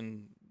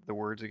mention the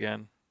words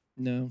again?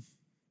 No.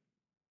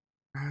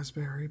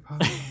 Raspberry Pi.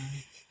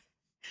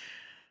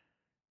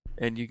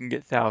 And you can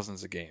get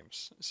thousands of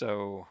games.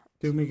 So,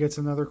 Doomy gets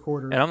another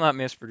quarter. and I'm not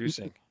mass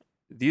producing.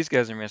 These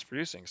guys are mass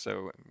producing.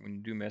 So when you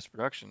do mass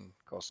production,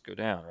 costs go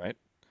down, right?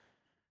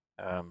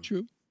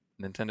 True.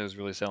 Nintendo's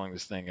really selling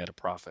this thing at a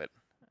profit.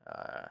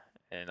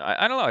 And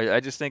I don't know. I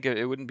just think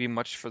it wouldn't be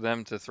much for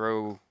them to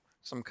throw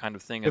some kind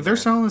of thing in If they're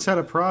there. selling this at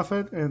a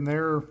profit and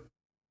they're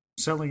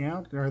selling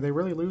out, are they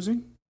really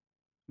losing?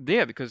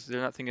 Yeah, because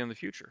they're not thinking of the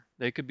future.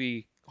 They could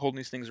be holding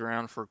these things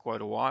around for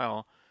quite a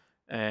while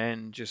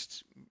and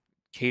just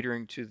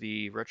catering to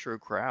the retro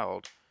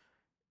crowd.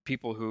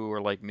 People who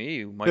are like me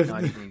who might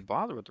not even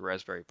bother with the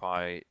Raspberry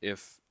Pi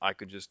if I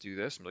could just do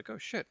this. I'm like, oh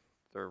shit,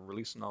 they're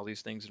releasing all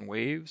these things in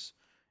waves.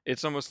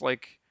 It's almost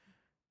like,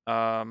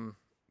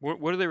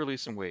 what do they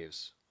release in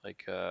waves?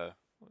 Like Amiibo.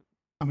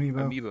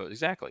 Amiibo,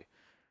 exactly.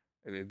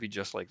 It would be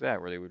just like that,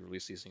 where they would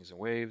release these things in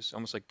waves,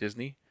 almost like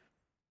Disney.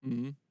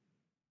 Mm-hmm.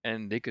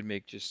 And they could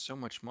make just so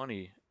much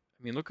money.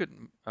 I mean, look at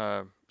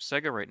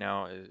Sega right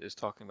now is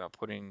talking about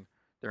putting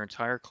their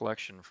entire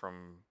collection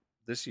from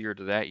this year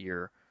to that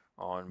year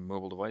on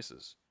mobile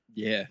devices,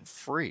 Yeah.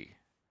 free.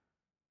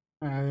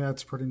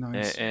 That's pretty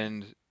nice.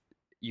 And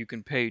you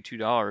can pay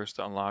 $2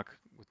 to unlock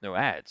with no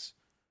ads,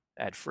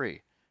 ad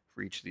free,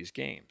 for each of these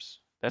games.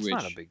 That's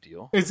not a Which- big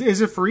deal. Is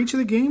it for each of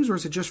the games or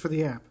is it just for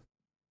the app?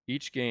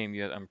 Each game,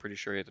 I'm pretty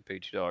sure you have to pay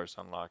 $2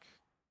 to unlock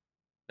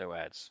no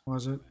ads.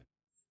 Was it?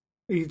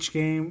 Each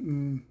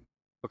game?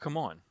 But come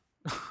on,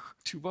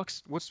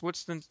 $2.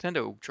 What's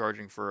Nintendo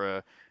charging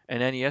for an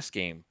NES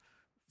game?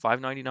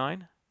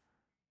 $5.99?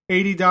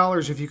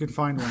 $80 if you can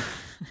find one.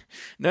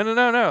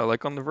 No.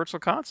 Like on the Virtual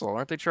Console,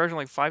 aren't they charging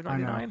like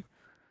 $5.99?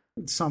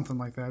 It's something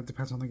like that. It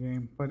depends on the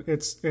game, but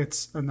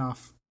it's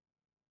enough.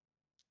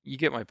 You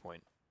get my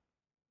point.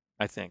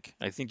 I think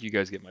you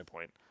guys get my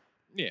point.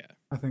 Yeah.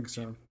 I think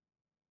so.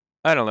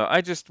 I don't know.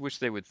 I just wish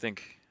they would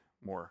think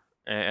more.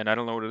 And I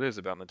don't know what it is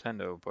about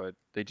Nintendo, but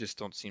they just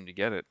don't seem to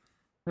get it.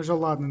 There's a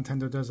lot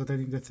Nintendo does that they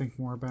need to think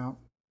more about.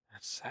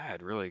 That's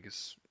sad, really,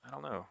 because I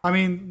don't know. I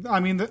mean,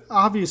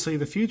 obviously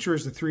the future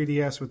is the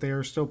 3DS, but they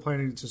are still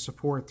planning to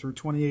support through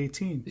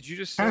 2018. Did you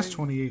just say? Past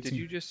 2018. Did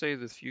you just say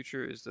the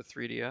future is the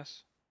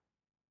 3DS?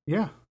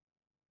 Yeah.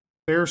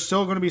 They're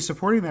still going to be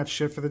supporting that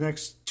shit for the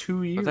next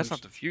 2 years. But that's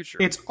not the future.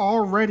 It's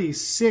already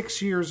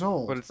 6 years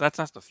old. But that's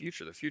not the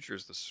future. The future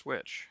is the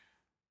Switch,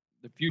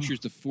 The future's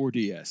the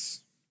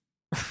 4DS.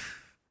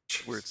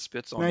 where it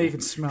spits on now you. you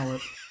can smell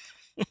it.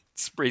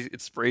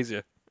 It sprays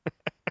you.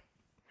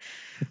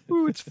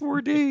 Ooh, it's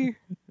 4D.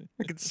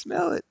 I can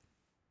smell it.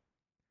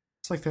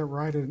 It's like that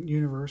ride at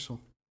Universal.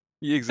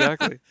 Yeah,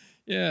 exactly.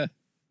 Yeah.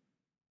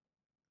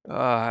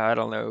 I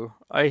don't know.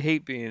 I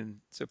hate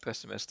being so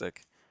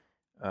pessimistic.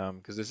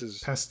 Because this is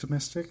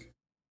Pessimistic.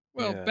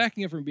 Well, Yeah.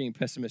 backing up from being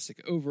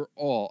pessimistic,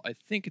 overall, I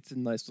think it's a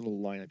nice little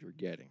lineup you're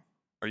getting.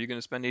 Are you going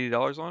to spend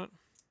 $80 on it?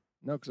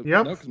 No, because Yep.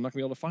 I'm not going to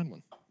be able to find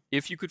one.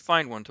 If you could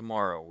find one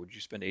tomorrow, would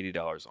you spend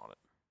 $80 on it?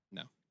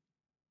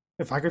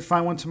 If I could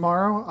find one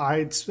tomorrow,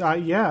 I'd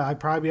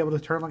probably be able to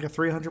turn like a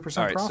 300%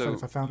 All right, profit so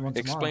if I found one tomorrow.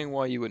 Explain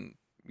why you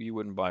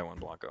wouldn't buy one,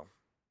 Blanco.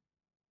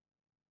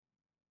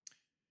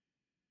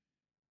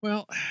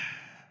 Well,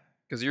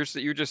 Because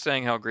you're just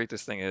saying how great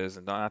this thing is,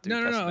 and not to be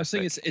no. I was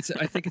saying pessimistic.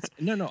 I think it's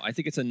no. I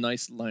think it's a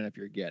nice lineup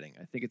you're getting.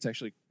 I think it's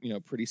actually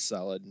pretty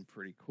solid and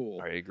pretty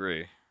cool. I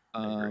agree.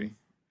 I agree.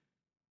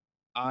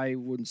 I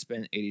wouldn't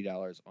spend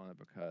 $80 on it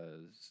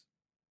because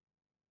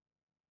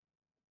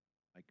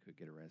I could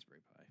get a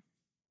Raspberry Pi.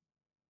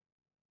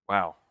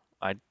 Wow,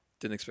 I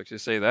didn't expect you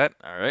to say that.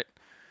 All right,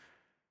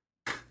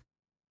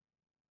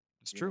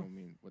 it's true. I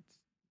mean,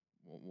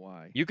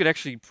 why? You could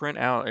actually print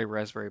out a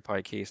Raspberry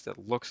Pi case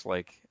that looks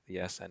like the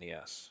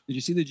SNES. Did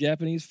you see the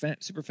Japanese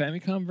Super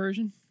Famicom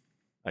version?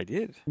 I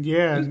did.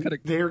 Yeah, It was kinda-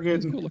 they were It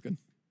was getting cool looking.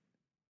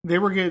 they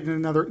were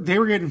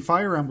getting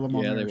Fire Emblem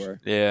on Yeah, they theirs.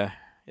 were. Yeah.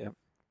 Yep.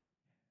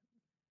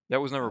 That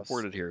was never Yes.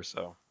 reported here,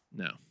 so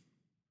No.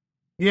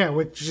 Yeah,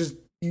 which is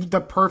the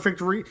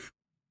perfect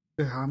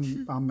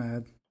I'm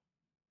mad.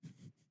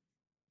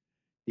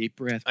 Deep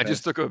breath. I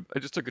just Beth.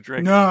 took a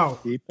drink. No.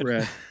 Deep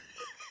breath.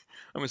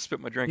 I'm gonna spit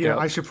my drink Yeah, out.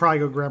 I should probably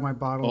go grab my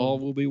bottle All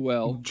of will be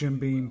well. Jim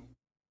Beam.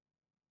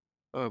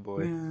 Oh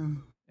boy. Yeah.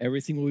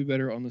 Everything will be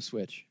better on the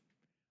Switch.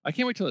 I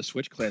can't wait till the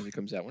Switch Classic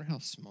comes out. I wonder how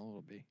small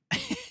it'll be.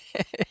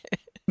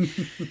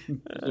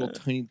 Little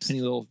tiny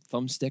little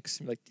thumbsticks.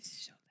 You're like, this is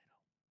so little.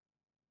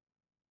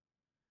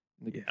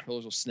 And the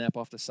controllers will snap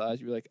off the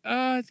sides. You'll be like,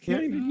 I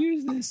can't even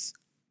use this.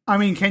 I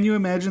mean, can you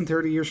imagine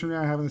 30 years from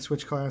now having the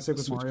Switch Classic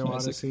with Switch Mario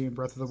Classic. Odyssey and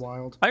Breath of the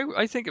Wild?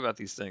 I think about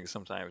these things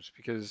sometimes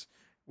because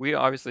we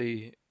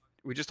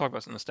just talked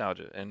about some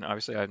nostalgia, and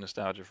obviously I have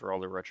nostalgia for all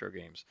the retro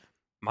games.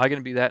 Am I going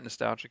to be that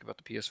nostalgic about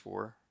the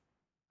PS4?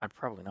 I'm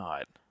probably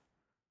not.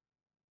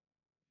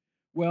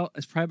 Well,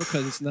 it's probably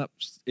because it's not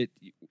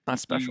Not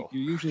special.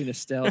 You're usually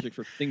nostalgic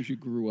for things you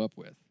grew up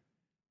with.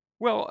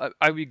 Well,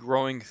 I'd be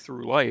growing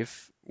through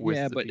life with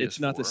Yeah, the but it's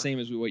not the PS4. same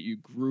as what you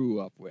grew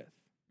up with.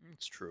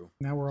 It's true.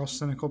 Now we're all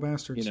cynical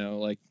bastards. You know,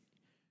 like,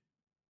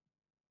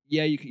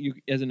 yeah, you're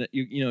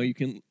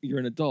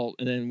an adult,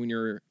 and then when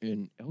you're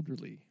an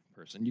elderly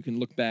person, you can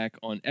look back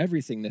on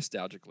everything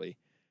nostalgically.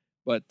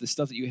 But the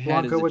stuff that you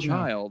had Blanco as a would know.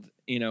 child,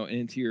 and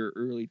into your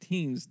early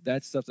teens,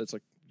 that's stuff that's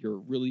like your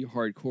really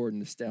hardcore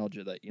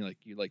nostalgia that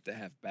you like to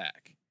have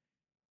back.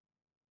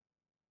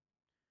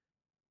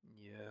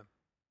 Yeah.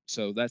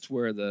 So that's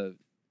where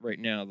right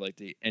now, like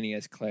the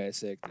NES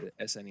Classic, the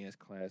SNES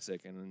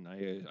Classic, and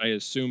then I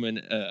assume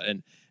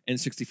an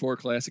N64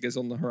 Classic is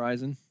on the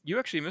horizon. You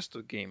actually missed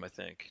a game, I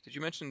think. Did you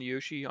mention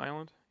Yoshi's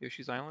Island?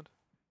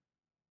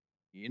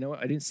 You know what?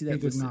 I didn't see that He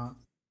did listed. not.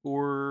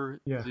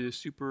 Or Yeah. the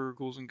Super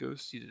Ghouls and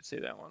Ghosts? You did say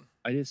that one.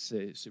 I did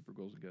say Super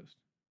Ghouls and Ghosts.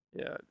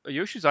 Yeah.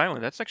 Yoshi's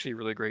Island, that's actually a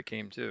really great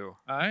game, too.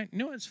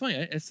 It's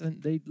funny.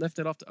 They left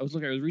it off. I was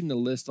reading the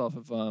list off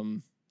of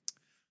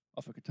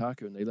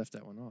Kotaku, and they left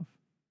that one off.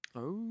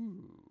 Oh.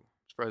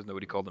 Surprised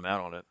nobody called them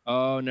out on it.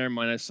 Oh, never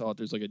mind. I saw it.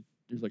 There's like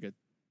a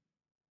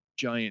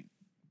giant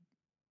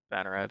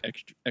Banner ad.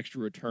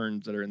 extra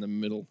returns that are in the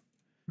middle.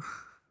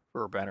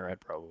 Or a banner ad,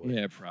 probably.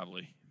 Yeah,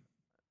 probably.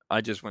 I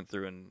just went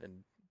through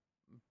and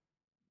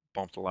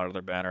bumped a lot of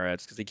their banner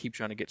ads because they keep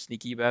trying to get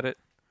sneaky about it.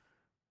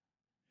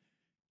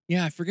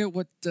 Yeah, I forget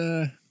what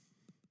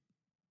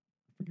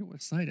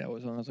site I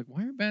was on. I was like,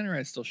 why are banner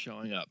ads still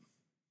showing up?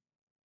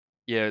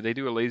 Yeah, they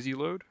do a lazy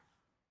load.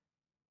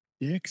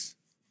 Dicks.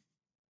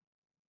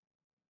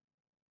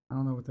 I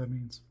don't know what that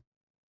means.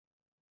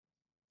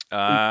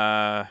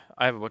 I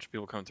have a bunch of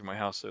people coming through my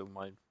house, so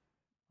I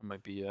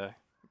might be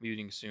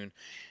muting soon.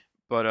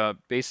 But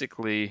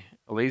basically,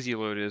 a lazy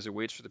load is it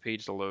waits for the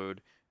page to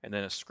load, and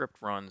then a script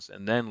runs,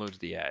 and then loads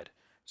the ad.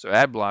 So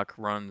ad block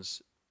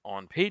runs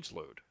on page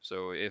load.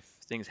 So if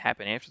things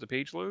happen after the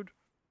page load,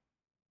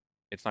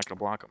 it's not going to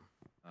block them.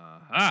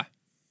 Aha.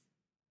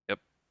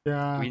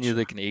 Yeah. We need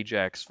like an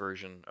Ajax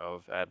version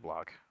of ad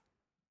block.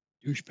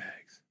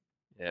 Douchebags.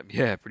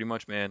 Yeah, pretty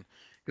much, man.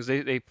 Because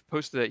they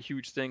posted that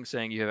huge thing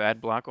saying you have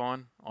ad block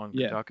on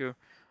Yeah. Kotaku.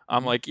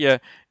 I'm like, yeah,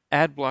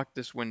 ad block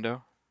this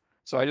window.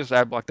 So I just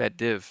ad blocked that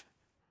div.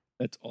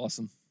 That's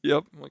awesome.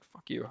 Yep. I'm like,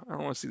 fuck you. I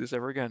don't want to see this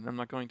ever again. I'm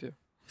not going to.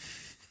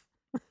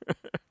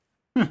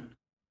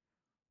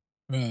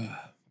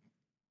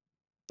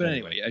 But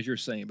anyway, as you're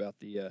saying about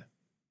the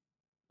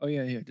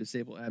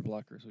disable ad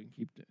blocker so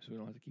we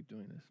don't have to keep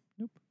doing this.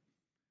 Nope.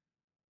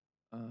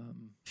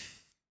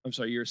 I'm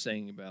sorry, you're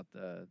saying about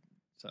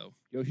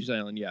Yoshi's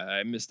Island. Yeah,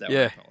 I missed that one.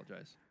 I Yeah.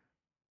 apologize.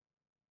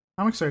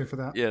 I'm excited for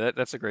that. Yeah,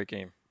 that's a great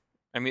game.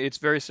 I mean, it's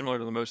very similar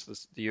to most of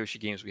the Yoshi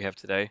games we have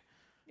today.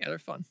 Yeah, they're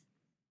fun.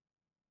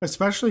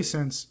 Especially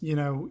since,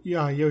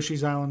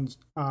 Yoshi's Island,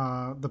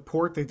 the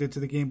port they did to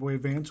the Game Boy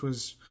Advance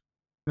was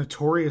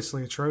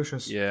notoriously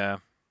atrocious. Yeah.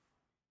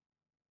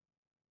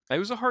 It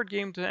was a hard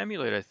game to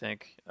emulate, I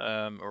think,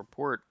 or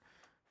port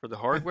for the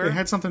hardware. It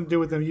had something to do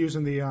with them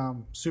using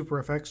the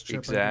Super FX chip.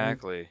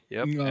 Exactly.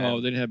 Yep. No, And-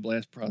 they didn't have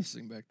blast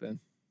processing back then.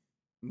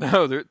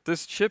 No,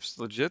 this chip's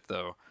legit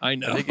though. I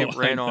know. I think it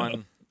ran I know.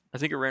 on. I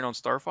think it ran on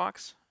Star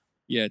Fox.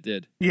 Yeah, it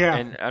did. Yeah.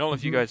 And I don't know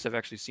if you Mhm. guys have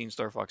actually seen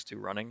Star Fox 2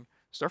 running.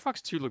 Star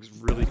Fox 2 looks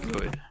really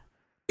good.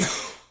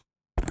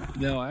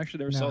 No, I actually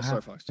never No, saw I Star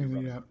haven't Fox 2.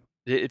 seen it Rob.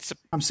 yet. It's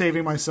I'm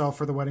saving myself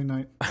for the wedding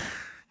night.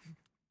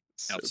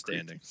 so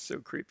Outstanding. creepy, so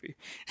creepy.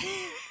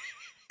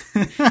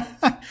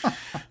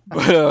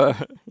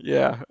 But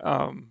yeah.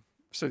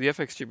 So the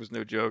FX chip was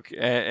no joke,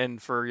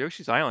 and for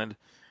Yoshi's Island,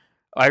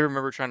 I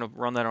remember trying to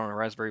run that on a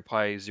Raspberry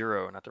Pi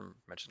Zero, not to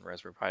mention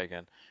Raspberry Pi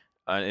again.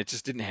 It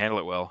just didn't handle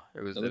it well.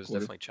 It was Another quarter.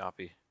 definitely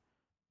choppy.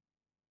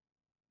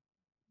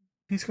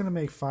 He's gonna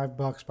make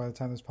 $5 by the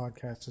time this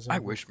podcast is over. I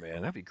wish,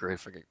 man, that'd be great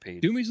if I get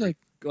paid. Doomy's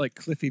like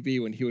Cliffy B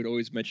when he would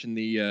always mention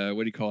the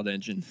what do you call it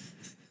engine?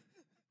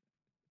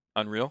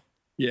 Unreal.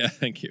 Yeah,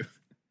 thank you.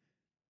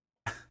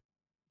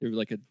 There was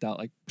like a dot,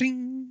 like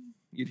ding.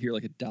 You'd hear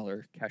like a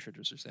dollar cash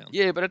register sound.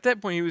 Yeah, but at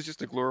that point, he was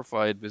just a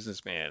glorified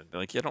business-man.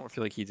 Like, I don't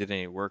feel like he did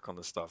any work on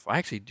this stuff. I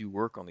actually do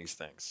work on these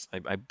things.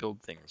 I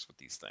build things with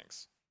these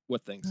things.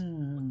 What things?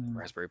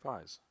 Raspberry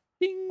Pis.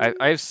 Ding.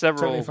 I have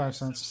several 75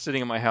 cents.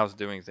 sitting in my house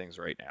doing things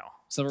right now.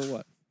 Several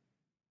what?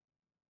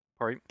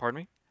 Pardon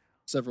me?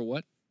 Several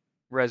what?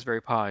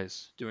 Raspberry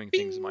Pis doing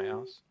things in my Bing.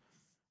 house.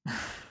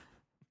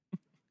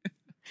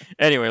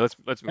 Anyway, let's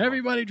move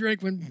Everybody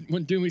drink when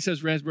Doomy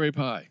says Raspberry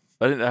Pi.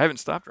 on. I haven't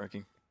stopped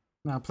drinking.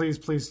 No, please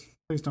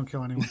Please don't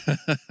kill anyone.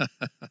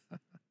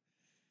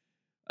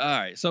 All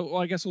right, so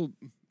well, I guess we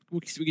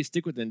can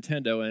stick with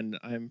Nintendo, and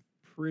I'm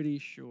pretty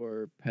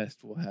sure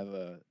Pest will have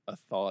a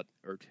thought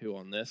or two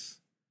on this.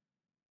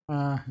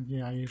 Yeah,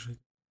 I usually.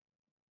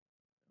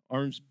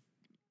 ARM's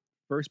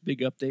first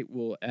big update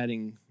will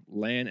adding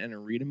LAN and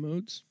arena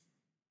modes.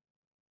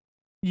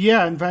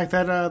 Yeah, in fact,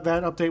 that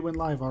update went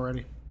live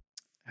already.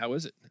 How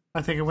is it?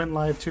 I think it went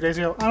live 2 days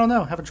ago. I don't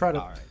know. Haven't tried it.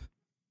 All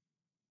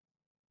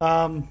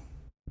right. Um,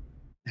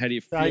 How do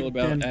you feel I've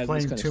about been adding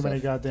playing this kind too of many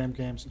stuff? goddamn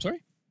games. I'm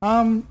sorry?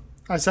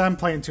 I said I'm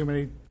playing too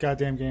many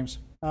goddamn games.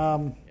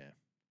 Yeah.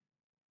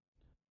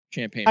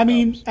 Champagne. I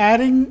mean,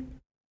 problems.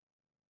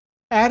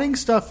 adding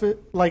stuff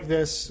like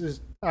this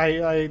is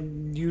I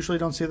usually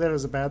don't see that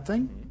as a bad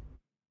thing.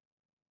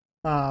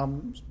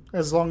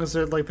 As long as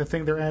they're like the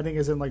thing they're adding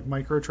isn't like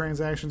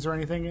microtransactions or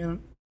anything,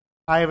 and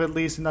I have at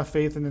least enough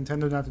faith in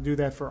Nintendo not to do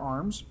that for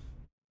ARMS.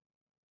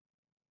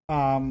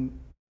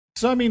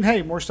 So I mean,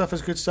 hey, more stuff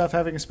is good stuff.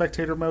 Having a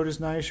spectator mode is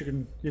nice.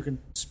 You can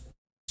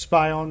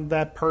spy on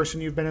that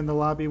person you've been in the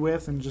lobby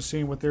with and just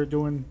seeing what they're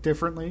doing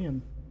differently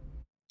and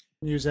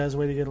use that as a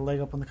way to get a leg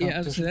up on the competition. Yeah, I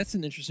was gonna say that's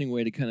an interesting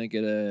way to kind of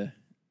get a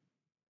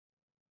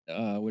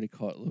what do you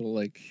call it? A little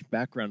like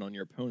background on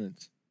your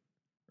opponents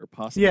or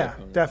possible. Yeah,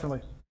 opponents.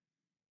 definitely.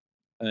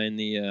 And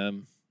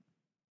the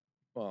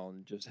well,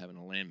 just having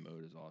a LAN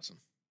mode is awesome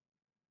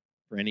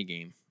for any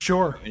game,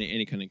 Sure.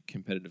 any kind of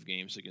competitive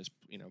games against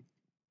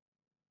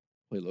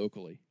play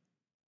locally.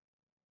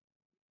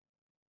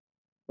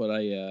 But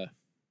I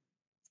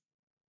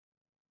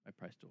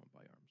probably still won't buy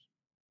ARMS.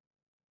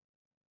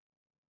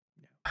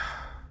 No.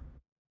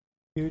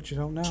 Huge, you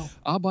don't know.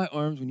 I'll buy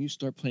ARMS when you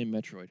start playing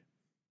Metroid.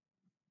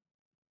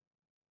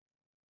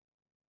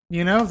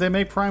 You know, if they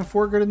make Prime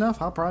 4 good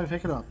enough, I'll probably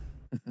pick it up.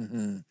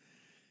 The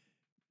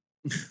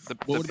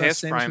What about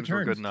past Samus primes were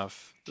Returns? good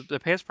enough. The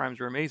past primes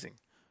were amazing.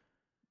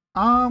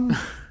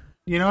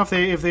 You know, if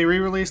they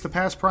re-release the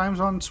past primes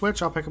on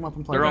Switch, I'll pick them up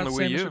and play. They're them. on the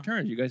Wii Samus U.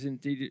 Returns. You guys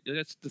didn't.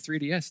 That's the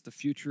 3DS, the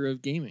future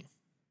of gaming.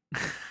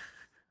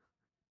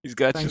 He's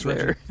got Thanks, you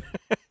there.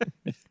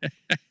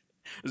 Richard.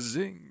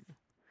 Zing.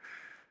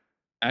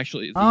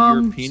 Actually, the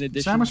European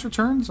edition. Samus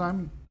Returns.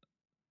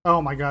 Oh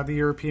my god, the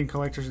European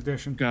Collector's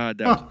Edition. God,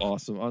 that was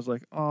awesome. I was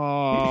like,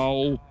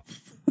 oh.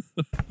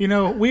 You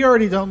know, we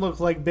already don't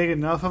look like big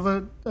enough of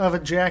a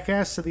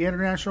jackass to the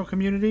international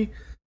community.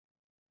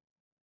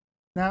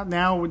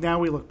 Now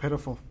we look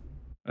pitiful.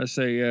 I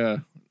say, I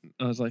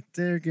was like,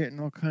 they're getting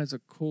all kinds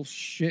of cool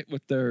shit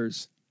with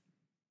theirs.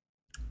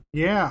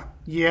 Yeah,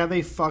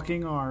 they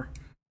fucking are.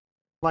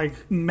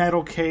 Like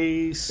metal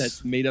case.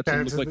 That's made up to look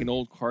That's- like an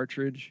old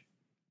cartridge.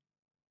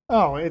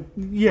 Oh, Wait,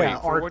 for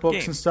art what books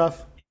game? and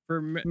stuff. For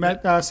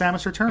Samus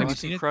Have Returns. you That's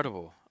seen it?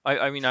 incredible.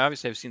 I mean, I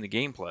obviously have seen the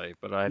gameplay,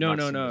 but I have No.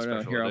 not seen the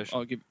special Here, edition.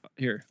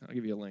 I'll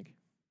give you a link.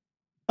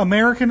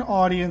 American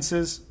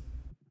audiences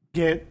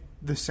get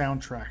the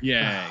soundtrack.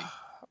 Yay.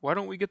 Why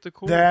don't we get the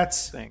cool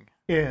That's thing?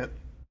 it.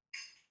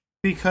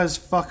 Because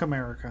fuck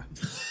America.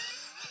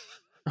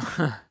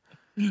 All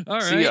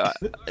right.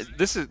 See,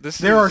 this is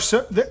There are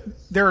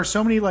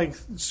so many like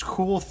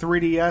cool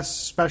 3DS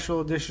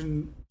special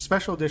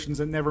editions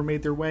that never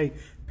made their way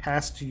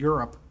past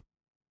Europe.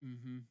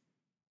 Mm-hmm.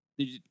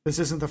 Did you, This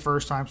isn't the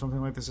first time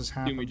something like this has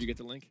happened. did you get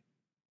the link?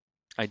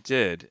 I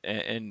did,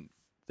 and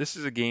this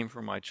is a game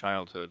from my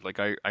childhood. Like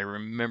I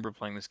remember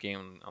playing this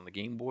game on the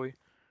Game Boy.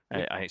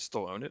 I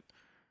still own it.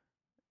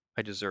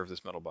 I deserve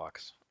this metal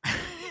box.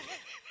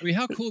 I mean,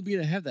 how cool would it be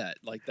to have that?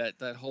 Like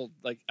that whole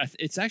like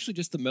it's actually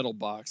just the metal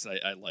box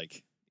I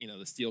like. You know,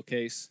 the steel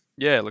case.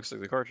 Yeah, it looks like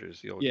the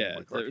cartridge. The old Game Yeah,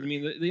 Boy I cartridge.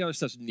 mean the other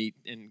stuff's neat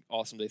and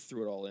awesome. They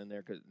threw it all in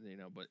there because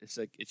but it's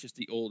like it's just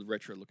the old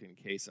retro looking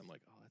case. I'm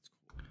like, oh, that's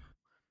cool.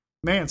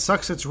 Man,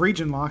 sucks it's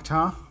region locked,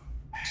 huh?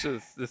 So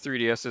the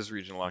 3DS is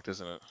region locked,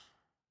 isn't it?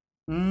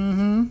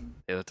 Mm-hmm.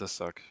 Yeah, that does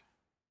suck.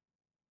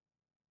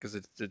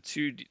 Because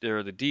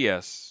the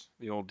DS,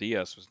 the old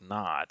DS was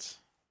not.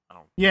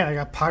 Yeah, I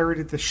got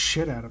pirated the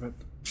shit out of it.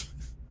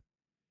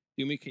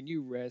 Yumi, can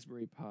you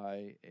Raspberry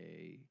Pi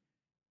a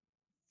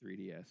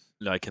 3DS?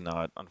 No, I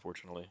cannot,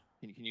 unfortunately.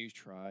 Can you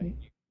try and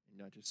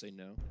not just say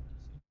no?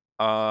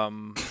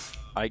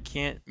 I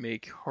can't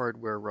make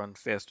hardware run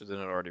faster than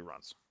it already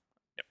runs.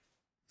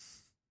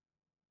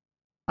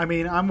 I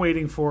mean, I'm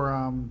waiting for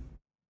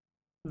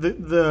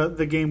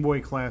the Game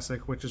Boy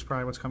Classic, which is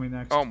probably what's coming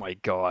next. Oh my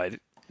god.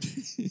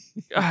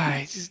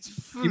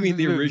 You mean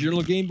the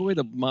original Game Boy,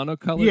 the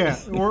monocolor? Yeah,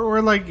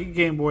 or like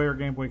Game Boy or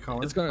Game Boy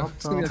Color. It's gonna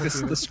be like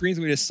the screen's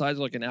gonna be the size of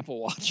like an Apple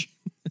Watch.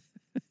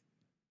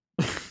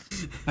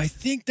 I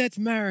think that's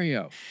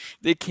Mario.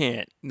 They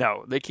can't.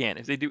 No, they can't.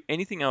 If they do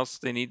anything else,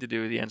 they need to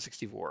do the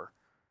N64.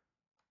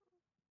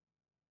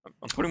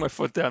 I'm putting my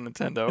foot down,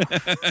 Nintendo.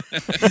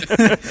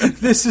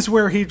 This is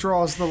where he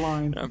draws the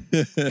line. I'm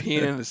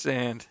peeing in the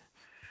sand.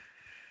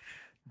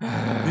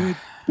 It's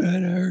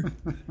better.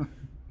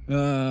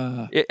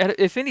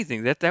 If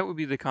anything, that would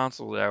be the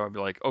console that I would be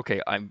like,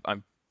 okay, I'm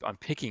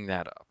picking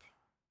that up.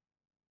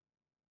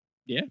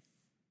 Yeah.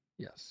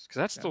 Yes, because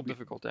that's That still would be-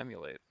 difficult to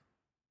emulate.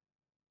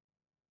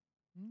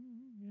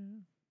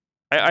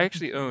 I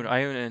actually own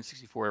an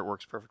N64. It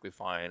works perfectly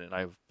fine, and I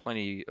have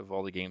plenty of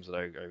all the games that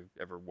I've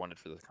ever wanted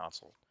for the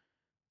console.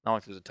 Not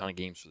like there's a ton of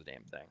games for the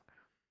damn thing,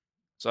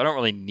 so I don't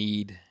really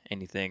need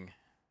anything.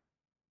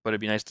 But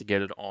it'd be nice to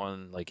get it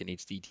on like an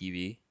HD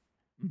TV,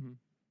 Mm-hmm.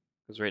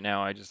 because right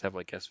now I just have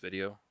like S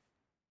Video,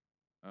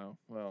 Oh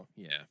well,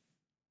 yeah.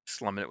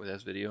 slumming it with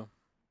S Video.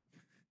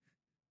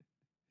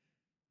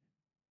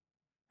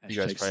 You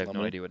guys Hashtag probably have no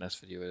slumming. idea what S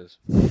Video is.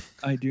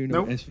 I do know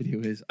Nope. what S video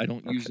is. I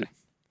don't use Okay. it.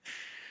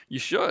 You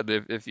should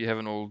if you have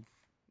an old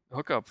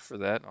hookup for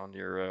that on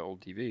your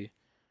old TV.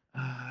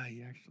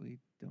 I actually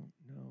don't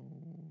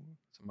know.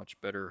 It's a much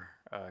better,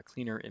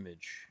 cleaner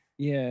image.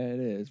 Yeah, it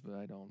is, but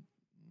I don't.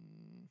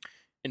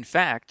 In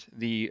fact,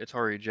 the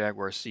Atari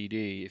Jaguar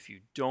CD, if you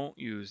don't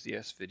use the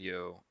S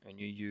Video and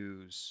you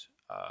use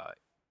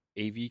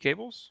AV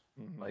cables,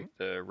 like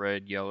the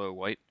red, yellow,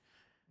 white,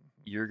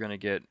 you're going to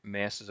get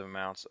massive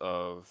amounts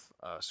of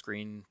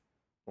screen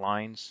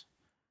lines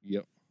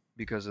Yep.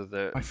 because of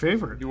the. My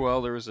favorite.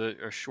 Well, there was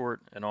a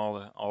short in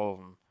all of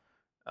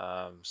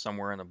them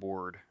somewhere on the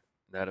board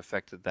that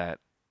affected that.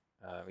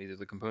 Either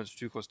the components were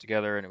too close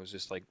together and it was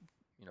just like,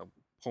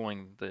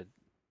 pulling the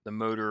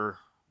motor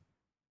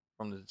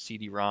from the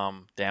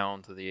CD-ROM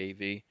down to the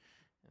AV,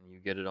 and you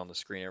get it on the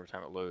screen every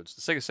time it loads.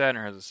 The Sega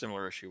Saturn has a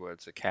similar issue where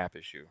it's a cap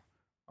issue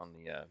on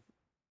the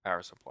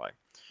power supply.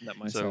 Not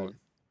my So- side.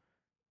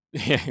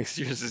 Yeah,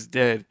 yours is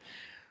dead.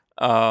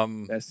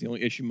 The That's the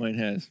only issue mine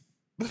has.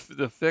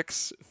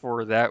 fix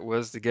for that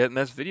was to get an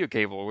S video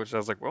cable, which I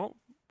was like, well,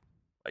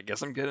 I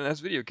guess I'm getting an S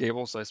video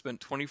cable. So I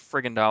spent $20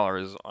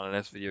 friggin' on an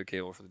S video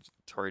cable for the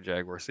Atari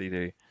Jaguar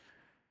CD.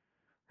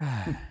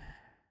 That's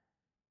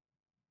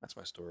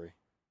my story.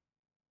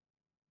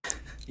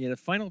 Yeah, the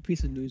final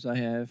piece of news I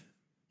have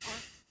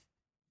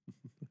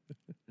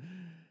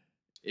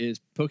is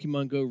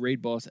Pokemon Go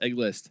Raid Boss Egg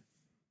List.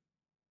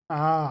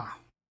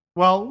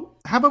 Well,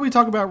 how about we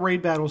talk about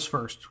raid battles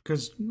first?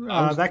 Because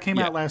that came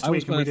out last I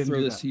was week and we gonna didn't throw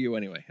do this that. to you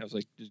anyway. I was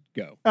like, just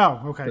go.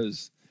 Oh, okay.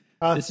 Because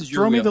this is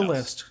your throw me the wheelhouse.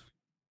 list.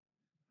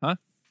 Huh?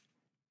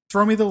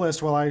 Throw me the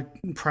list while I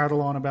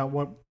prattle on about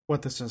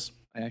what this is.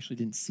 I actually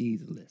didn't see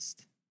the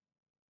list.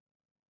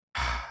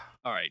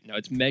 All right, no,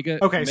 it's Mega.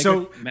 Okay, Mega,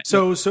 so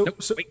nope,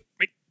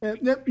 wait.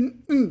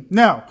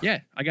 no.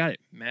 Yeah, I got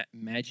it.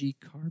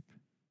 Magikarp,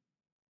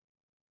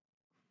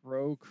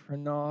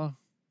 Croconaw,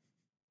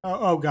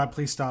 Oh God,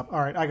 please stop. All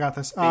right, I got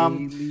this.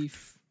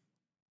 Bayleaf,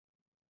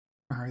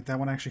 All right, that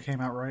one actually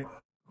came out right.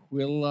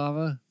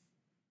 Quilava,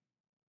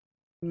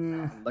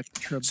 Mm.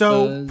 Electabuzz.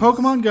 So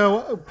Pokemon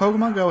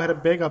Go had a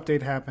big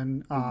update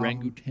happen.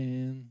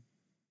 Orangutan.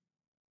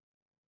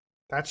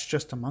 That's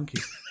just a monkey.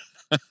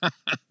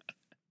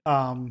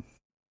 Pokemon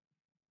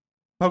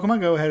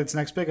Go had its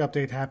next big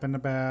update happen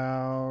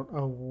about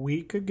a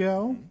week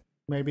ago,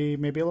 maybe a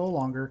little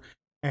longer.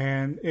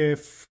 And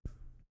if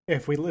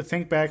we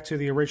think back to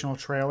the original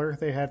trailer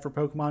they had for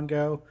Pokemon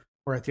Go,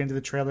 where at the end of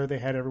the trailer they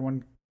had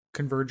everyone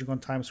converging on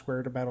Times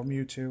Square to battle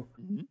Mewtwo,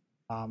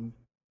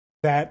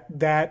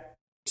 that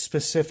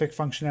specific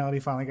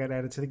functionality finally got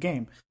added to the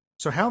game.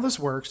 So how this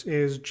works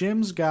is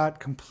gyms got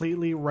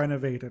completely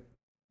renovated.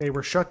 They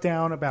were shut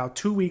down about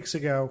 2 weeks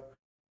ago,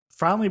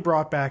 finally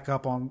brought back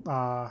up on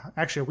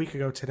actually a week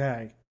ago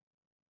today.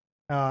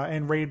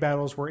 And raid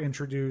battles were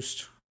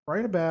introduced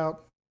right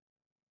about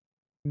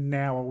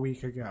now a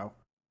week ago.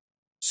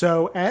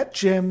 So at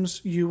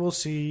gyms, you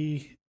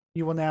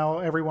will now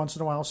every once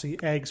in a while see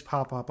eggs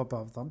pop up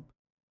above them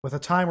with a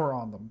timer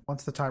on them.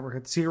 Once the timer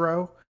hits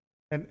 0,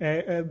 and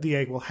the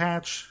egg will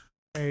hatch.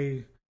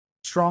 A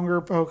stronger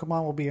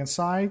Pokemon will be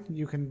inside.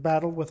 You can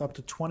battle with up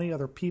to 20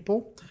 other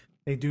people.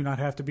 They do not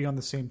have to be on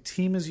the same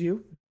team as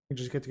you. You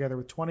just get together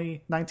with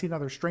 19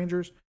 other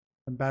strangers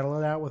and battle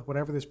it out with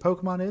whatever this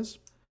Pokemon is.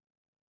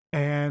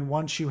 And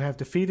once you have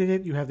defeated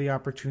it, you have the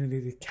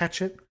opportunity to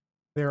catch it.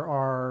 There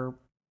are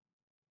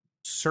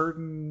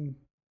certain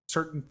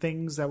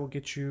things that will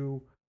get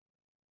you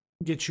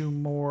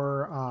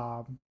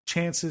more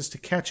chances to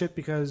catch it,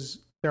 because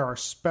there are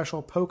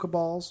special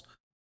Pokeballs.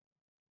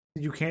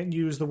 You can't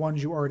use the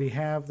ones you already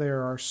have.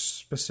 There are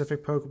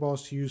specific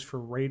Pokeballs to use for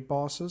raid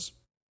bosses.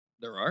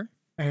 There are?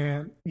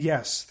 And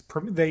yes,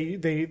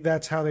 they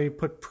that's how they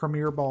put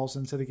Premier Balls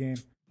into the game.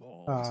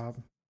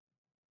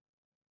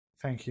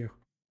 Thank you.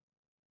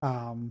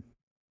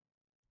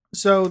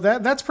 So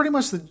that's pretty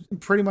much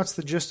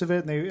the gist of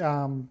it. And they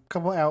a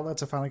couple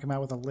outlets have finally come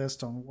out with a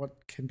list on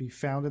what can be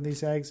found in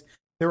these eggs.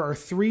 There are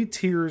 3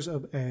 tiers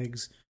of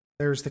eggs.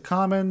 There's the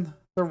common,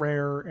 the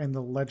rare, and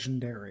the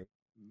legendary.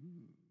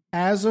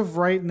 As of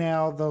right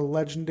now, the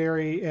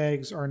legendary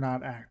eggs are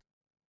not active.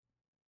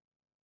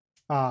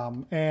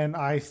 And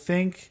I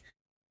think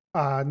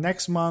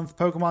next month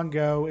Pokemon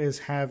Go is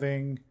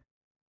having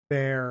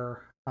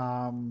their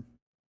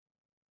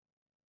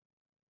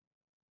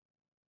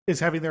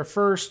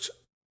first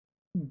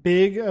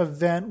big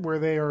event where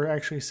they are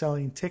actually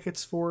selling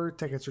tickets for.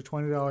 Tickets are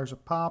 $20 a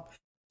pop.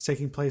 It's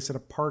taking place at a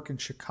park in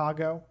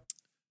Chicago.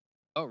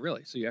 Oh,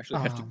 really? So you actually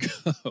have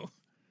to go.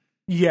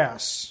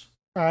 Yes.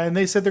 And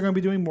they said they're going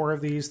to be doing more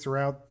of these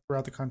throughout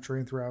the country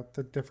and throughout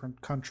the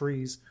different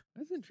countries.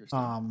 That's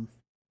interesting.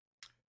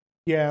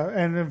 Yeah,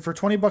 and then for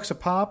 $20 a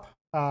pop,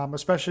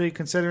 especially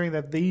considering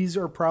that these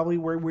are probably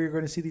where we're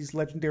going to see these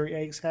legendary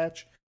eggs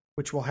hatch,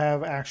 which will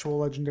have actual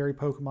legendary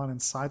Pokemon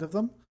inside of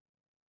them.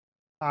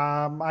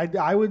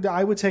 I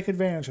would take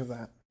advantage of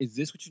that. Is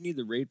this what you need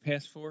the raid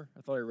pass for?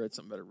 I thought I read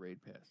something about a raid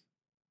pass.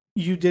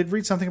 You did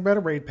read something about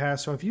a raid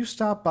pass, so if you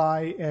stop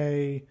by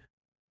a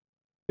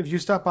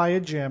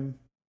gym,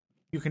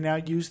 you can now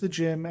use the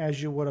gym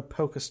as you would a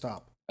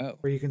Pokestop. Oh.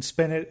 Where you can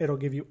spin it, it'll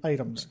give you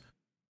items.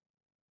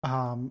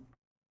 Okay.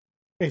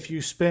 If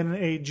you spin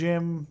a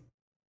gym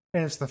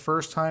and it's the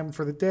first time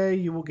for the day,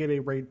 you will get a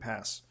raid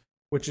pass,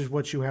 which is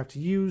what you have to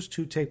use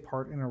to take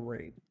part in a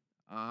raid.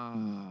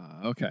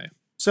 Okay.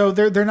 So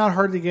they're not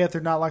hard to get. They're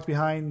not locked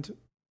behind.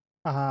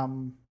 They're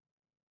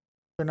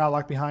not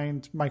locked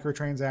behind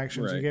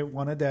microtransactions. Right. You get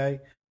one a day.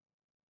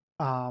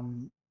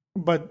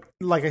 But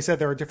like I said,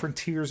 there are different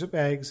tiers of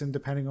eggs, and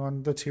depending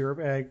on the tier of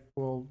egg,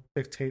 will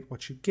dictate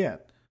what you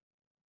get.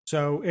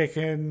 So it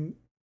can.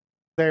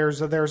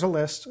 There's a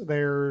list.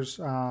 There's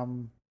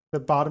the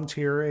bottom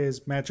tier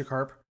is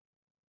Magikarp,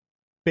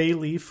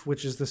 Bayleaf,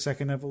 which is the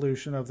second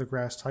evolution of the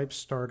Grass type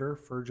starter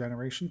for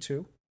Generation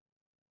 2,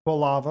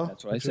 Bolava.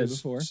 That's what I said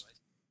before.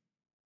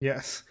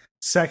 Yes,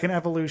 second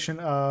evolution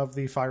of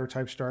the Fire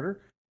type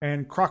starter,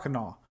 and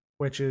Croconaw,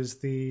 which is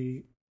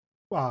the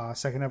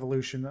second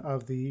evolution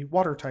of the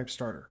Water type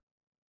starter.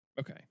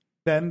 Okay.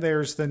 Then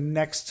there's the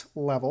next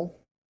level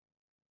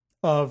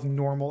of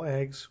normal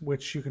eggs,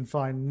 which you can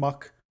find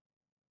Muck,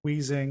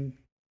 Weezing,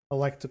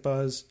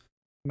 Electabuzz,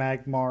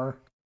 Magmar,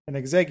 and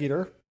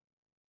Exeggutor.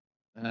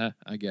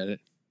 I get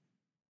it.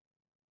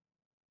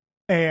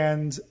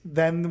 And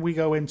then we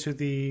go into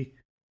the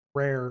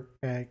rare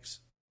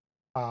eggs.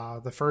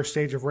 The first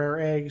stage of rare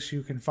eggs,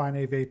 you can find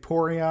a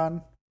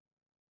Vaporeon,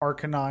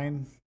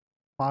 Arcanine,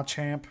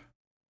 Machamp,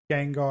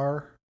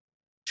 Gengar,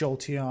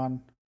 Jolteon,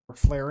 or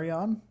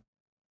Flareon.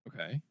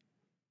 Okay.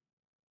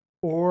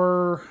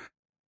 Or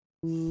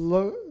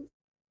the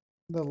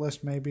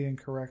list may be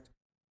incorrect.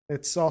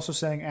 It's also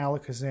saying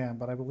Alakazam,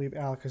 but I believe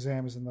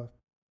Alakazam is in the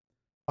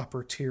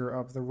upper tier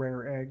of the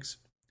rare eggs.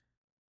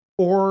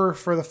 Or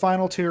for the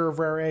final tier of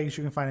rare eggs,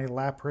 you can find a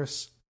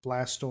Lapras,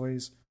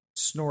 Blastoise,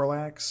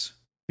 Snorlax,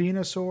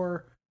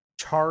 Venusaur,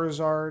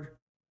 Charizard,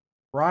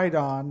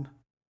 Rhydon,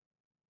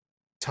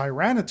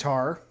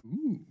 Tyranitar,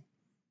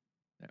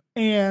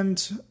 and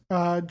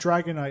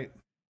Dragonite.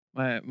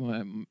 My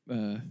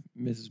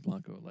Mrs.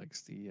 Blanco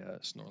likes the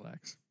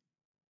Snorlax.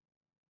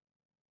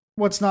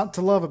 What's not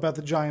to love about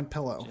the giant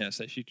pillow? Yeah,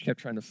 so she kept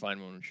trying to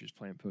find one when she was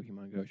playing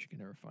Pokemon Go. She could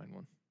never find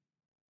one.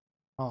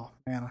 Oh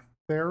man,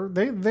 they're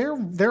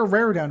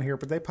rare down here,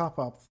 but they pop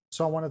up.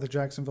 Saw one at the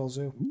Jacksonville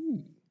Zoo.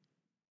 Ooh.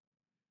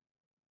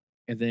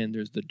 And then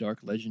there's the Dark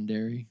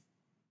Legendary,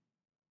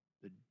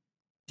 the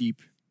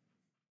Deep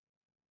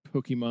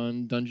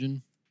Pokemon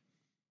Dungeon.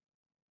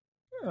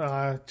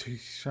 I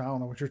don't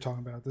know what you're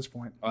talking about at this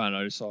point. I don't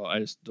know.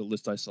 The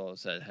list I saw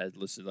had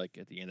listed like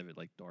at the end of it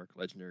like Dark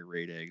Legendary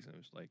Raid eggs, and it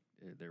was like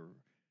they were.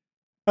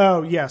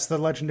 Oh yes, the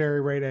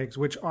Legendary Raid eggs,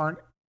 which aren't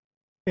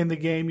in the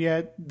game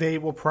yet. They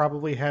will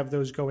probably have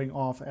those going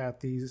off at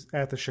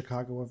the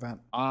Chicago event.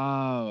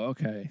 Oh,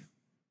 okay.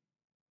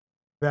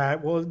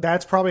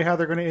 That's probably how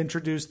they're going to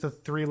introduce the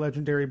 3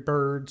 legendary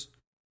birds,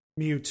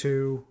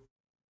 Mewtwo,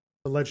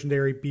 the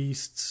legendary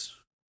beasts,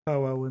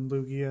 Ho-Oh and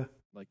Lugia,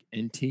 Like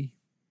Entei,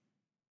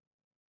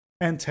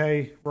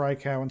 Entei,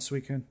 Raikou, and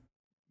Suicune.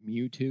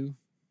 Mewtwo.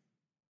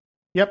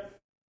 Yep,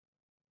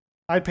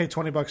 I'd pay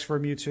 $20 for a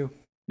Mewtwo.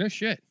 No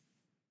shit.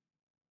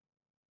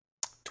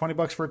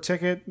 $20 for a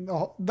ticket.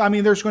 I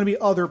mean, there's going to be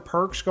other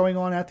perks going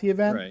on at the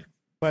event, Right?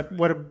 But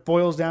what it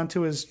boils down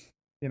to is,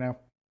 $20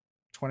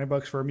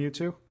 for a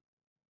Mewtwo.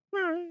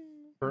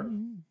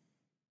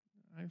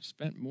 I've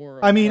spent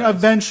more. I mean,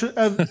 eventually,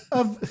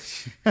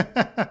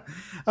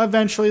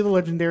 eventually, the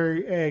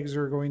legendary eggs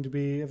are going to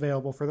be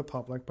available for the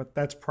public, but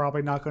that's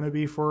probably not going to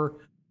be for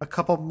a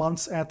couple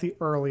months at the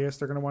earliest.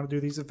 They're going to want to do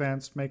these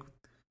events, make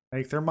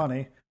their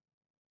money.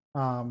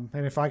 And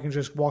if I can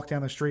just walk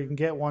down the street and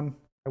get one,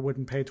 I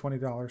wouldn't pay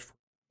 $20.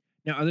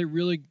 Now, are they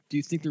really? Do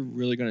you think they're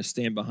really going to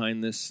stand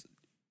behind this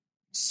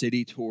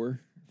city tour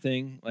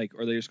thing? Like,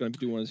 are they just going to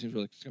do one of those things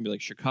where it's going to be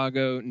like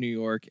Chicago, New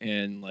York,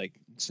 and like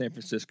San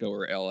Francisco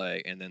or LA,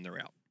 and then they're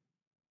out?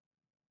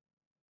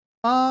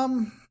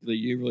 Do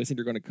you really think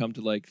they're going to come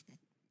to like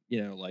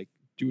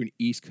do an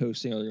East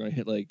Coast thing, or they're going to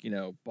hit like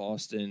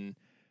Boston,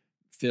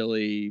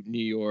 Philly,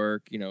 New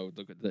York?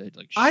 Look at the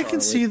like. Charlotte. I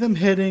can see them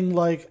hitting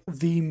like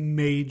the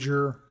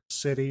major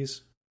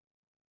cities.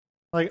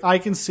 Like I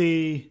can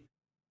see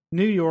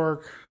New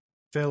York,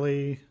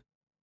 Philly,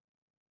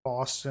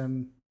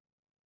 Boston.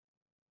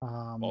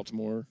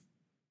 Baltimore.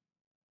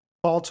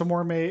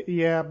 Baltimore.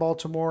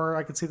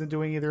 I could see them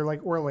doing either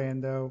like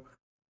Orlando.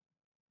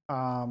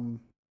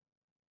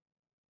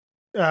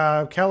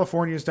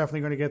 California is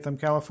definitely going to get them.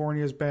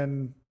 California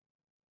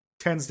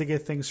tends to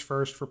get things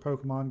first for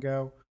Pokemon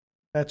Go.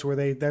 That's where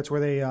they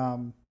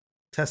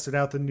tested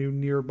out the new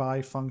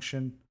nearby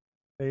function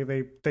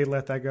They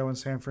let that go in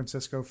San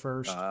Francisco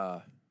first.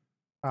 Ah,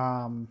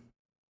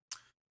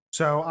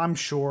 So I'm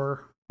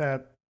sure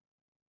that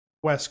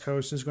West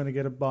Coast is going to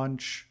get a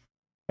bunch,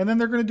 and then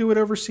they're going to do it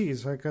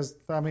overseas because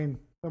I mean,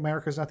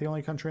 America's not the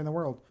only country in the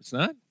world. it's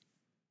not.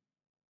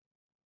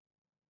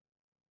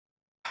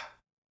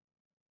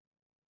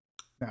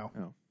 No,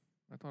 Oh,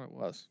 I thought it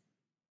was.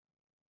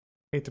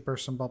 hate to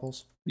burst some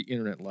bubbles. The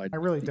internet lied. I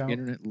really the don't.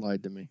 internet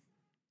lied to me.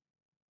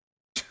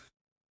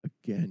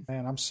 Again.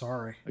 Man, I'm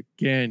sorry.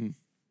 Again.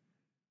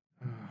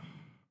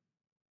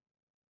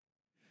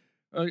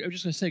 I was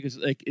just gonna say because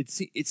like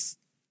it's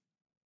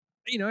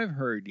I've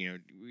heard I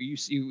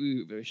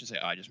should say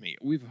just me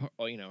we've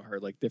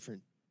heard like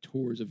different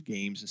tours of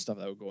games and stuff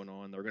that were going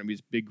on. They're gonna be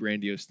this big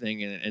grandiose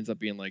thing, and it ends up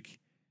being like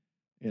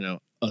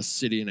a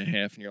city and a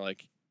half, and you're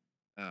like,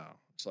 oh,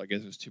 so I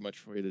guess it was too much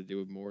for you to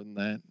do more than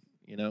that,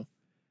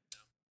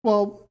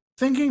 Well,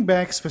 thinking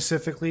back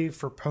specifically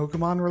for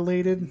Pokemon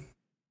related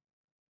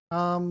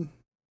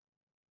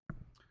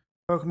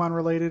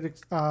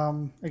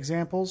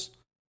examples,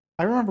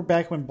 I remember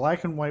back when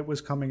Black and White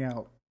was coming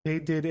out, they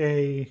did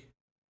a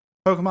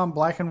Pokemon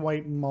Black and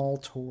White mall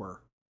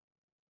tour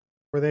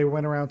where they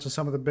went around to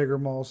some of the bigger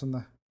malls in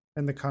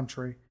the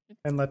country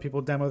and let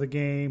people demo the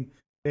game.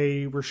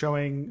 They were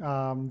showing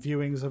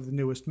viewings of the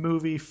newest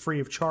movie free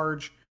of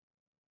charge.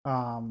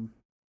 And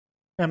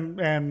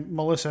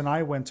Melissa and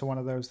I went to one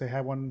of those. They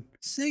had one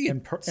Sega in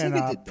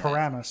did that.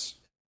 Paramus.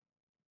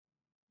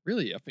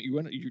 Really?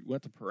 You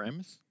went to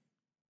Paramus?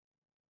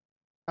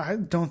 I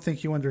don't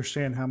think you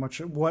understand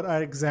what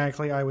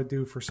exactly I would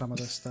do for some of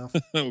this stuff.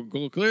 Oh,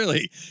 well,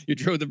 clearly you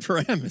drove to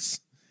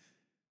Paramus.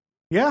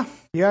 Yeah,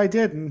 I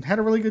did, and had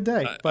a really good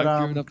day. But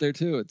I've driven up there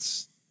too.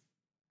 It's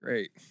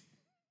great.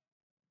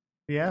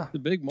 Yeah, The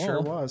big mall.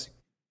 sure was.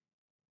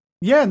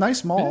 Yeah,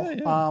 nice mall.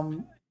 Yeah.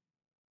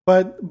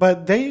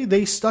 But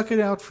they stuck it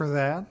out for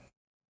that,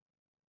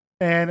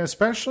 and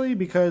especially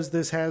because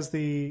this has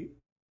they're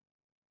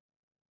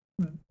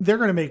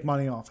going to make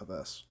money off of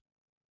this.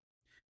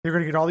 They're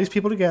going to get all these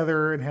people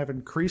together and have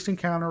increased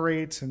encounter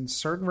rates and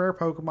certain rare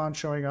Pokemon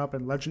showing up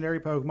and legendary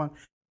Pokemon.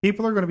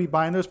 People are going to be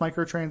buying those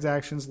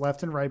microtransactions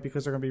left and right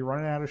because they're going to be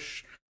running out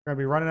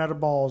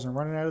of balls and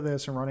running out of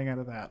this and running out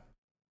of that.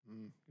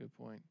 Good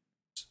point.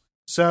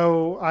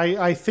 So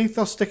I think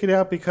they'll stick it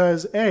out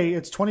because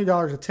it's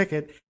 $20 a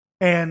ticket,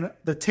 and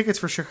the tickets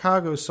for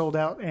Chicago sold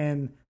out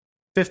in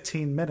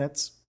 15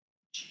 minutes.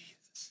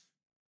 Jesus.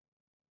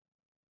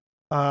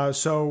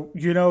 So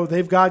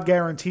they've got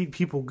guaranteed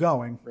people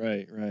going.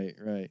 Right.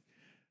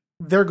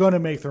 They're going to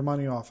make their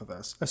money off of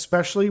this,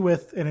 especially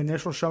with an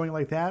initial showing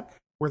like that,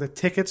 where the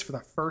tickets for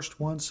the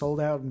first one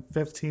sold out in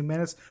 15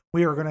 minutes.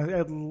 We are going to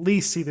at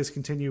least see this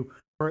continue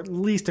for at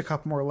least a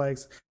couple more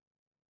legs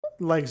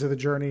of the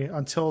journey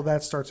until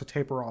that starts to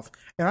taper off.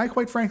 And I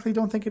quite frankly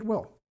don't think it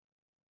will.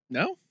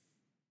 No?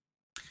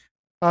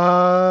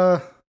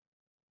 Not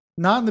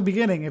in the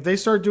beginning. If they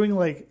start doing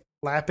like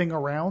lapping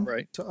around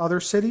to other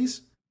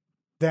cities,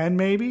 then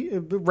maybe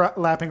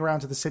lapping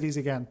around to the cities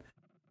again.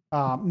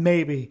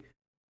 Maybe.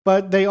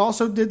 But they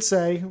also did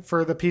say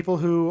for the people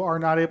who are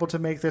not able to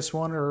make this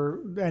one or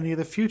any of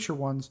the future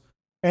ones,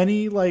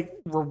 any like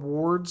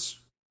rewards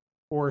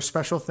or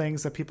special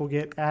things that people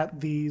get at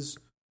these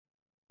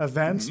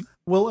events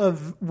will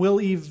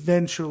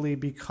eventually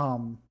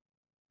become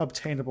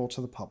obtainable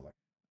to the public.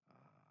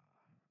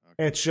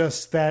 Okay. It's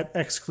just that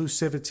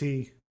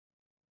exclusivity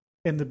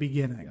in the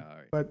beginning,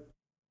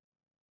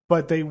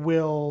 but they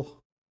will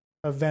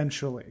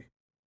eventually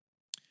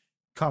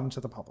come to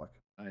the public.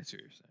 I see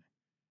what you're saying.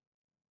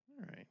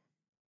 All right.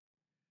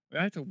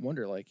 I have to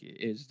wonder, like,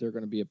 is there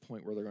going to be a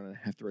point where they're going to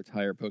have to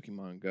retire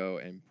Pokemon Go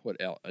and put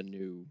out a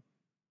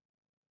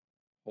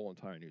whole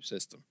entire new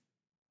system?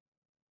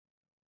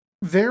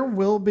 There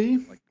will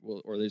be.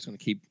 Or are they just going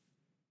to keep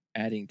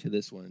adding to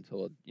this one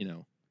until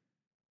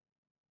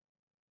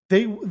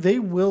They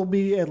will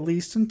be at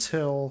least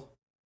until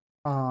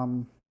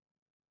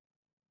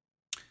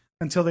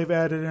they've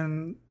added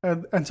in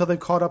until they've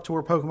caught up to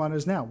where Pokemon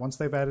is now. Once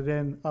they've added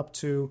in up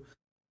to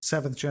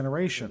 7th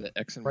generation. The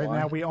X and right Y,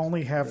 now we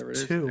only have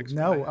 2.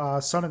 No,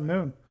 Sun and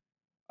Moon.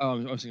 Oh, I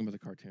was thinking about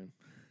the cartoon.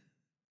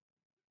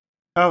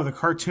 Oh, the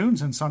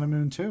cartoon's in Sun and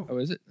Moon too. Oh,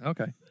 is it?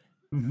 Okay.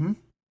 Mm-hmm.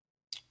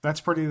 That's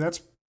pretty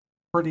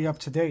up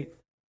to date.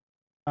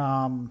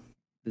 Then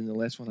the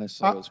last one I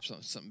saw was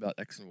something about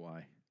X and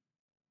Y.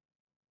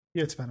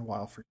 Yeah, it's been a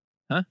while for you.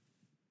 Huh?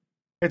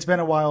 It's been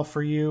a while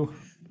for you.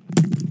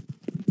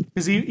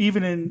 Because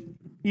even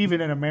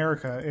in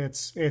America,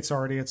 it's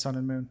already at Sun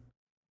and Moon.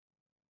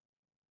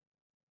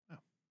 Oh,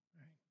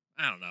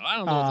 I don't know. I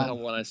don't know what the hell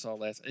one I saw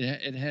last.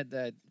 It had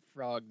that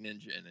frog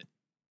ninja in it.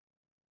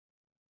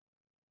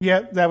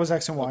 Yeah, that was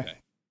X and Y. Okay.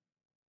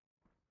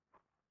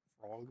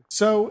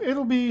 So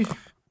it'll be.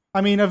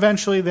 I mean,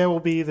 eventually there will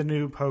be the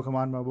new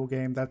Pokemon mobile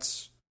game.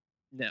 That's.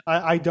 No.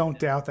 I don't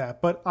doubt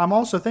that. But I'm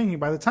also thinking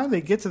by the time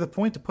they get to the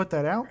point to put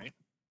that out,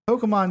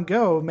 Pokemon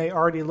Go may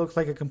already look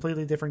like a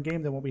completely different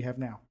game than what we have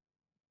now.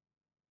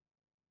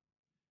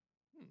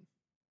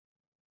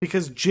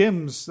 because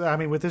gyms. I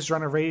mean, with this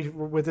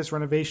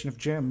renovation of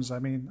gyms, I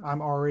mean,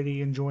 I'm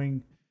already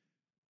enjoying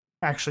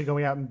actually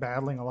going out and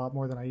battling a lot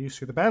more than I used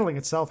to. The battling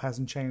itself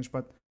hasn't changed,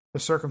 but the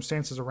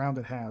circumstances around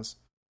it has.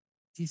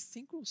 Do you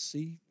think we'll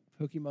see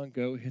Pokemon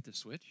Go hit the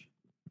Switch?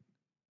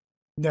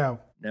 No,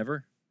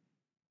 Never?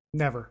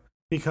 never,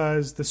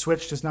 because the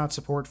Switch does not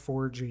support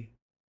 4G.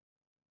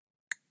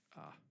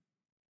 Ah.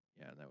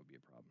 Yeah, that would be a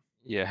problem.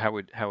 Yeah, how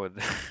would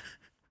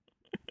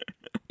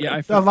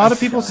Yeah, A lot of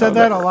people said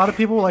that. A lot of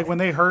people, like when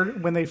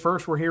they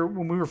first were here,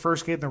 when we were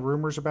first getting the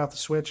rumors about the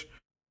Switch,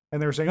 and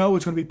they were saying, "Oh,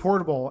 it's going to be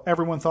portable."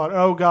 Everyone thought,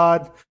 "Oh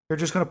God, they're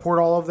just going to port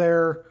all of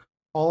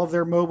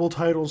their mobile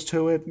titles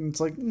to it." And it's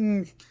like,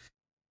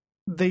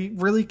 they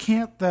really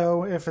can't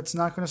though if it's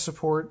not going to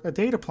support a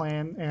data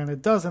plan, and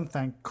it doesn't.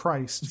 Thank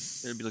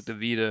Christ. It'd be like the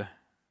Vita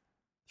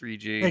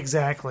 3G.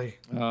 Exactly.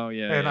 Oh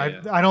yeah.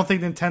 And yeah. I don't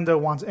think Nintendo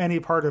wants any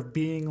part of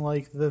being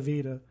like the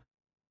Vita.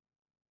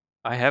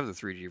 I have the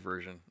 3G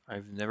version.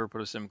 I've never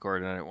put a SIM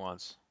card in it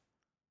once.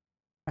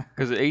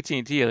 Because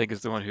AT&T, I think,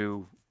 is the one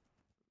who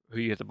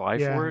you have to buy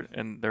Yeah. for it,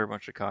 and they're a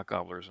bunch of cock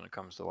gobblers when it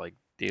comes to like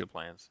data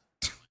plans.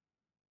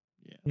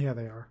 Yeah,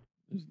 they are.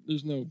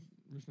 There's no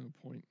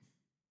point.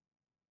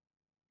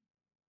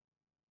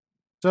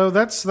 So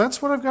that's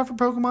what I've got for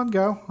Pokemon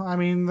Go. I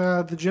mean,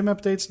 the gym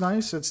update's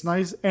nice. It's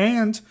nice,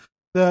 and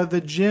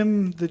the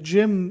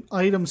gym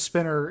item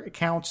spinner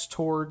counts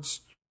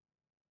towards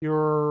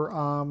your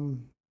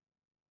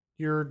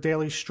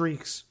daily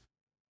streaks.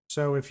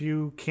 So if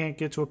you can't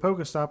get to a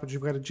Pokestop but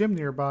you've got a gym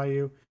nearby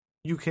you,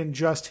 you can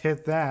just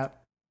hit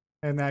that,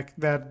 and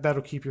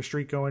that'll keep your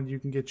streak going. You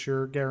can get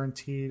your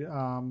guaranteed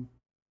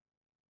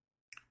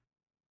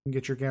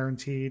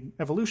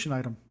evolution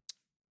item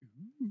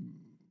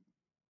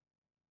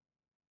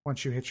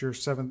once you hit your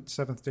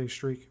seventh day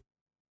streak.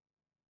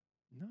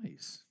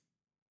 Nice.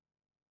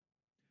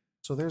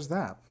 So there's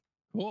that.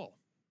 Cool.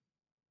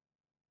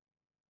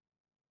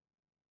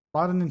 A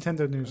lot of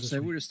Nintendo news this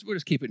So week. we'll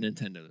just keep it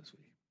Nintendo this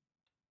week.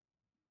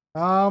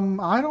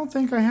 I don't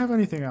think I have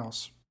anything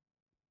else.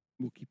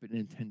 We'll keep it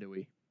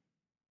Nintendo-y.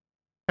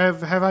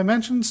 Have I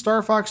mentioned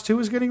Star Fox 2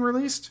 is getting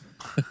released?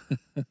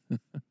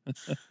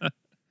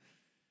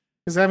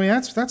 Because I mean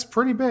that's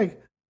pretty big.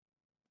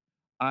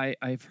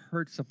 I've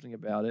heard something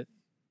about it.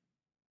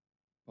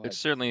 It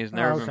certainly has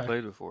never been okay.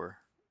 played before.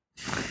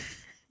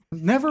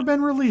 Never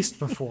been released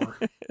before.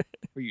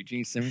 For you,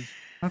 Gene Simmons.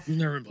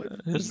 Never been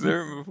played. It's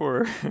never been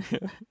before.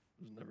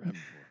 Never happened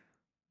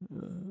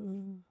before.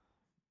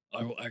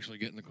 I will actually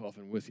get in the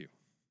coffin with you.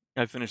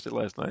 I finished it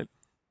last night.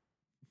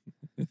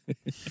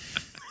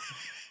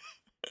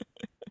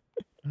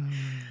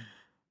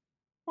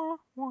 Well,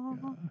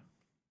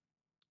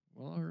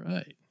 all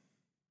right.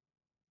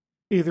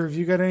 Either of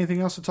you got anything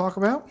else to talk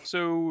about?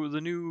 So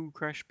the new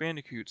Crash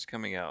Bandicoot's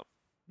coming out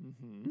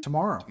Mm-hmm.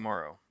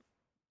 Tomorrow.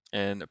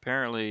 and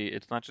apparently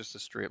it's not just a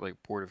straight like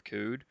port of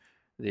code.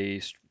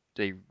 They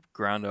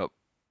ground up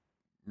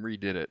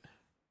redid it.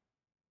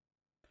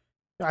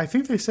 I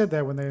think they said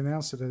that when they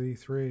announced it at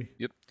E3.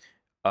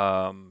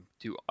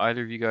 Do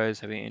either of you guys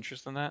have any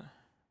interest in that?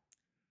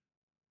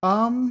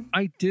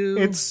 I do.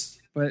 It's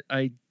but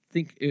I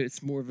think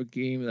it's more of a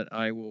game that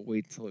I will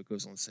wait till it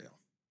goes on sale.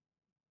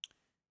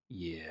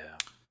 Yeah.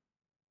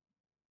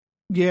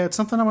 Yeah, it's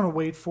something I'm going to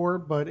wait for,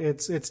 but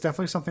it's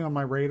definitely something on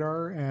my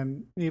radar,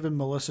 and even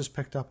Melissa's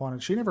picked up on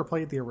it. She never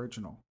played the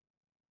original,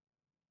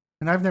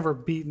 and I've never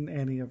beaten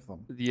any of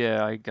them.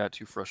 Yeah, I got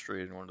too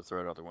frustrated and wanted to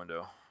throw it out the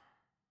window.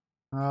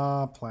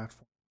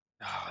 Platform.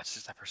 Oh, it's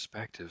just that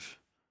perspective.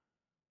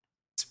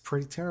 It's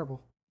pretty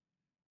terrible.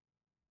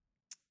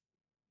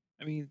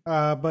 I mean,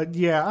 But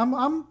yeah,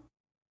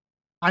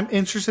 I'm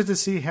interested to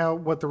see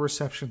what the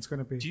reception's going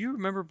to be. Do you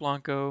remember,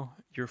 Blanco,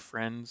 your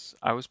friends?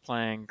 I was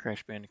playing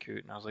Crash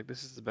Bandicoot, and I was like,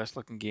 this is the best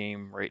looking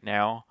game right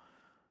now.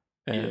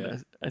 And Yeah.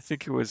 I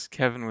think it was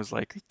Kevin was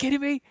like, are you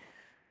kidding me?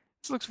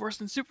 This looks worse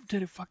than Super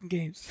Nintendo fucking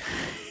games.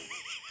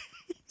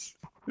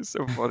 It's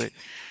so funny.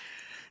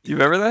 Do you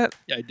remember that?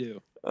 yeah, I do.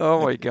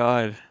 Oh my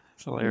god.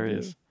 It's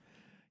hilarious.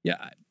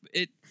 Yeah,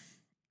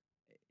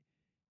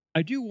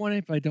 I do want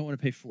it, but I don't want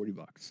to pay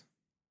 $40.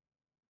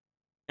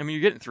 I mean,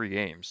 you're getting 3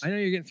 games. I know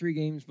you're getting 3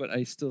 games, but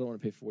I still don't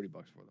want to pay $40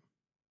 for them.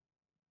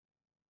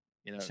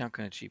 You know, You sound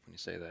kind of cheap when you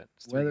say that.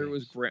 It's 3 whether it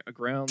was games.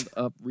 ground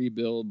up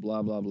rebuild,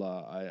 blah blah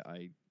blah.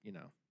 I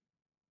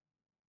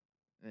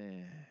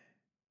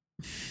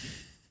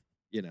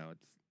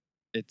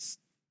it's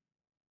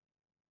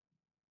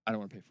I don't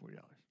want to pay $40.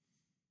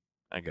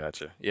 I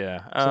gotcha.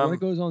 Yeah. So when it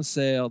goes on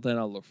sale, then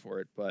I'll look for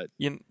it. But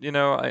You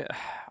know,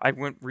 I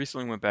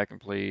recently went back and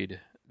played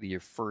the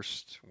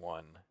first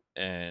one,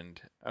 and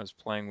I was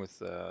playing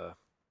with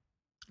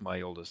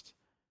my oldest,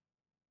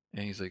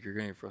 and he's like, "You're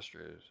gonna get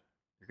frustrated.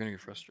 You're gonna get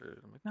frustrated."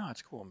 I'm like, "No,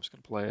 it's cool. I'm just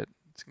gonna play it.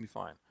 It's gonna be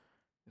fine."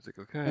 He's like,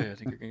 "Okay, I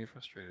think you're gonna get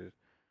frustrated."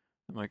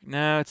 I'm like,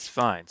 "No, it's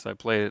fine." So I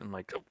played it. I'm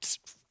like, "Oh,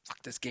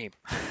 fuck this game."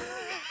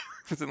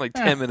 Within like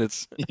 10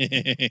 minutes,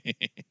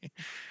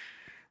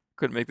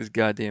 couldn't make this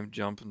goddamn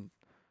jump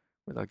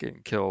without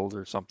getting killed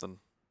or something.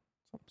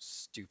 Something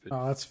stupid.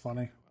 Oh, that's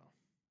funny.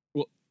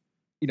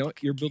 You know,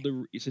 you're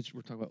building. Since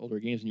we're talking about older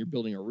games, and you're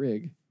building a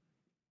rig.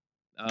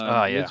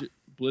 Yeah.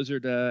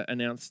 Blizzard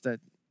announced that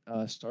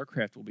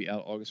StarCraft will be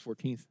out August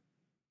 14th.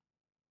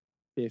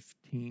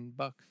 $15.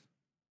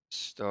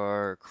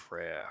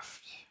 StarCraft.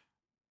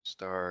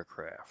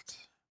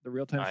 The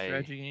real-time I-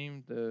 strategy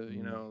game.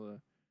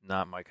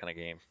 Not my kind of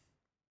game.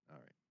 All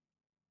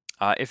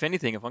right. If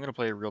anything, if I'm going to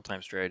play a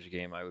real-time strategy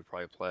game, I would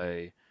probably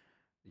play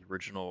the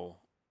original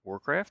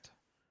Warcraft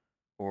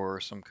or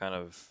some kind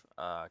of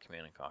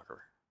Command and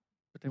Conquer.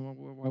 But then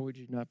why would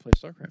you not play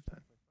StarCraft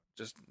then?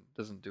 Just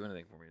doesn't do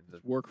anything for me.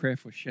 It's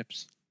Warcraft with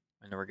ships.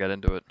 I never got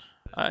into it.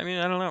 I mean,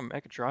 I don't know. I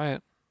could try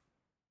it.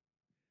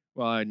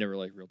 Well, I never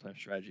liked real-time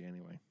strategy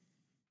anyway.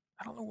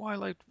 I don't know why I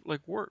like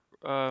War.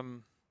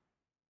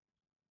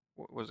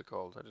 What was it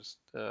called? I just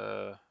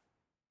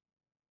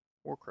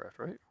Warcraft,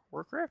 right?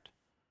 Warcraft?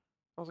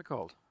 What was it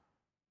called?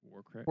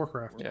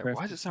 Warcraft. Yeah.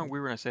 Why does it sound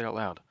weird when I say it out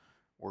loud?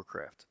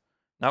 Warcraft.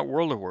 Not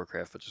World of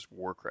Warcraft, but just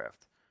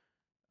Warcraft.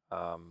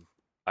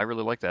 I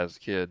really liked that as a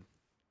kid.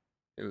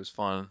 It was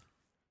fun.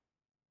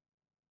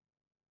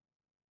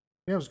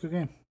 Yeah, it was a good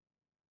game.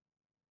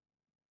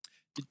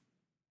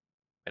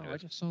 I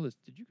just saw this.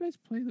 Did you guys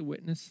play The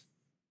Witness?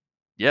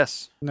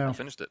 Yes. No. I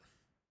finished it.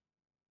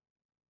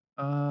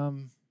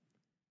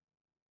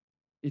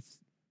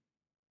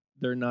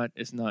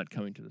 It's not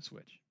coming to the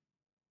Switch.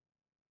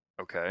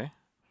 Okay.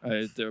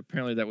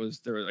 Apparently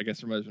I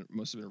guess there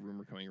must have been a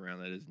rumor coming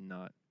around that is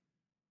not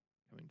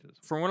coming to the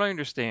Switch. From what I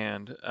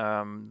understand,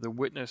 The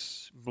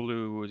Witness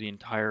blew the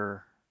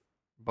entire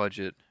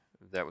budget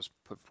that was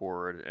put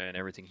forward and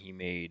everything he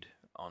made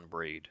on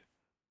Braid.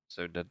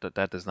 So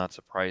that does not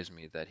surprise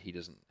me that he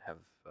doesn't have.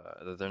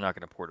 That they're not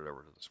going to port it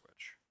over to the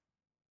Switch.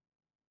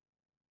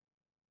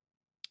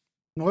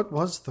 What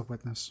was The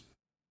Witness?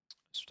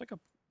 It's like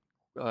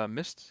a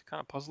Myst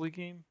kind of puzzly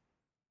game.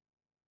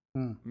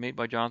 Hmm. Made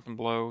by Jonathan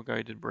Blow, guy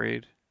who did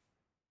Braid.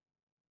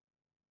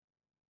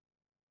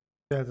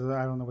 Yeah,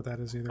 I don't know what that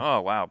is either. Oh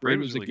wow, Braid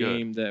was was really a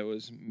game that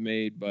was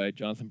made by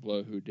Jonathan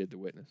Blow, who did The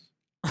Witness.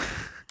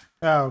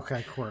 good. Oh,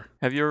 okay, cool.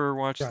 Have you ever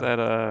watched Got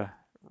that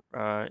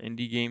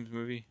indie games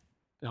movie?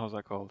 The hell's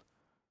that called?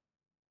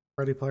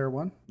 Ready Player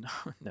One?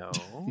 No.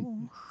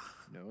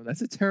 No,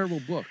 that's a terrible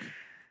book.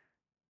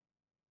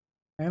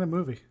 And a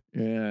movie.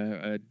 Yeah,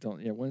 I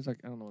don't. Yeah, I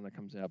don't know when that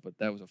comes out, but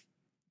that was a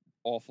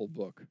awful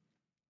book.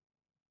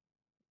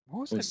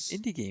 What was that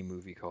indie game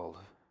movie called?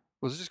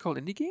 Was it just called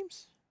Indie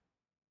Games?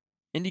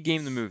 Indie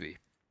Game the movie.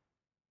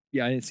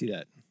 Yeah, I didn't see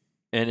that.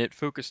 And it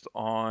focused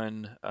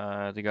on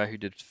the guy who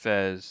did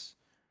Fez,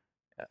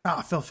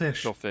 Phil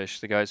Fish. Phil Fish,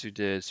 the guys who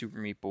did Super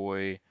Meat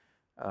Boy,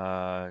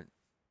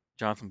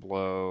 Jonathan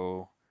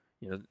Blow,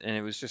 and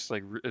it was just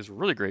like it was a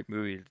really great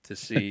movie to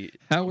see.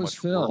 How was much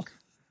Phil? work.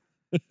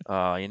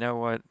 You know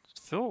what,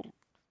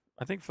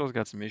 I think Phil's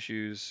got some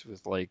issues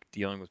with like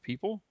dealing with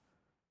people,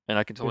 and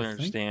I can totally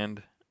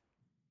understand.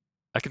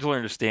 I can totally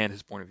understand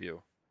his point of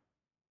view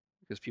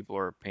because people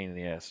are a pain in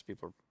the ass.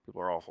 People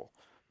are awful,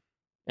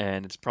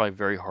 and it's probably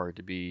very hard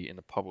to be in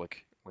the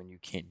public when you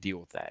can't deal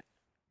with that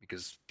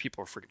because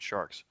people are freaking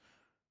sharks.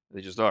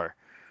 They just are.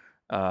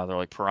 They're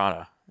like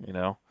piranha,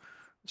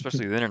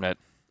 especially the internet.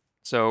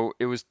 So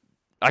it was.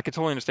 I could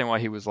totally understand why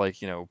he was like,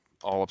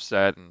 all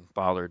upset and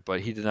bothered, but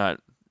he did not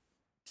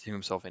do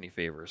himself any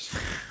favors.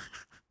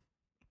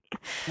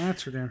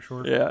 That's for damn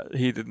sure. Yeah,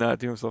 he did not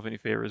do himself any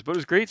favors. But it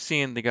was great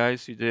seeing the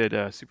guys who did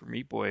Super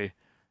Meat Boy.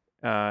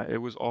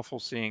 It was awful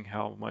seeing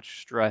how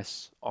much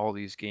stress all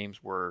these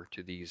games were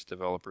to these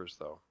developers,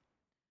 though.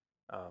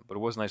 But it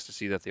was nice to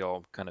see that they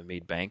all kind of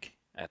made bank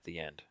at the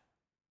end.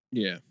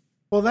 Yeah.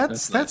 Well,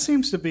 that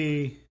seems to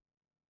be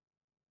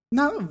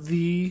not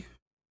the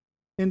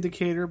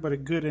indicator, but a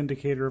good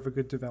indicator of a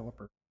good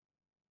developer.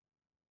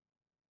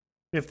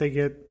 If they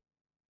get,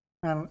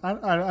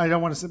 I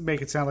don't want to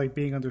make it sound like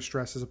being under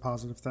stress is a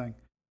positive thing,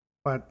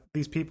 but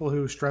these people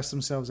who stress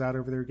themselves out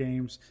over their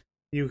games,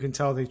 you can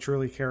tell they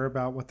truly care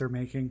about what they're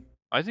making.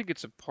 I think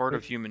it's a part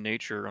of human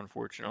nature,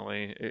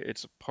 unfortunately.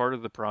 It's a part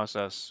of the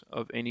process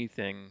of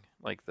anything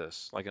like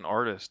this. Like an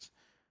artist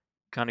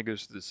kind of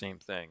goes through the same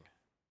thing.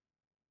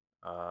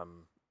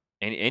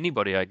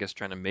 Anybody, I guess,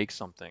 trying to make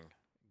something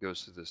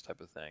goes through this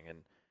type of thing, and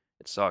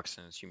it sucks,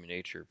 and it's human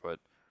nature. But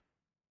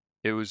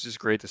it was just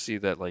great to see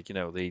that, like,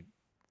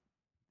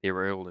 they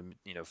were able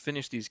to,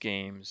 finish these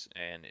games,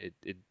 and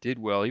it did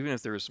well, even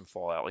if there was some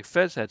fallout. Like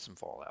Fez had some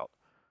fallout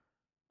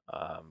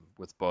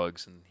with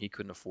bugs, and he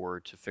couldn't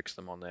afford to fix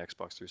them on the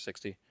Xbox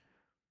 360.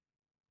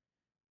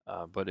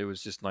 But it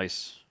was just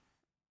nice.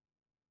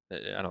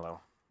 I don't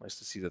know. Nice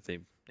to see that they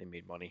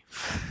made money.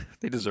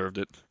 They deserved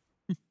it.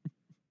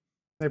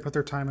 They put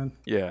their time in.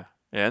 Yeah,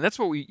 and that's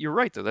what you're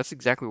right, though. That's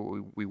exactly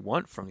what we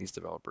want from these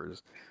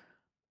developers.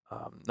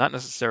 Not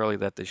necessarily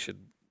that they should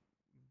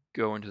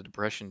go into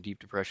depression, deep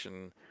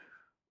depression,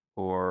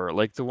 or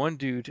like the one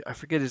dude, I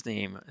forget his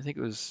name. I think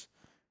it was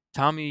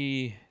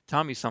Tommy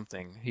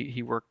something.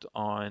 He worked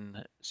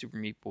on Super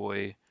Meat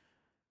Boy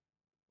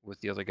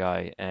with the other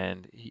guy,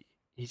 and he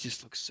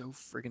just looks so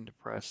friggin'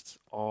 depressed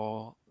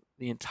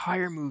the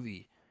entire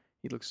movie.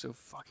 He looked so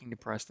fucking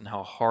depressed and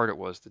how hard it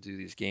was to do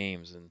these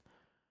games, and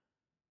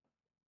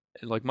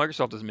like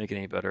Microsoft doesn't make it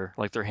any better.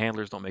 Like their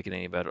handlers don't make it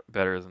any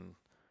better than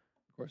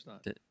Of course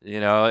not. you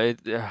know it.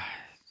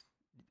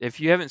 If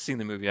you haven't seen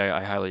the movie,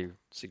 I highly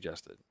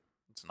suggest it.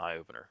 It's an eye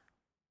opener.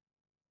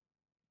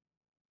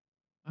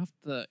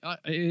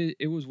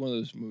 It was one of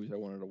those movies I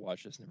wanted to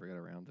watch, just never got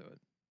around to it.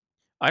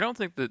 I don't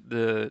think that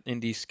the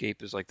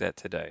Indiescape is like that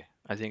today.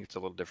 I think it's a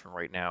little different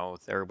right now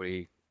with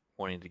everybody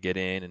wanting to get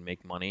in and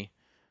make money.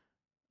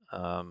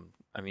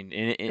 I mean,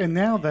 and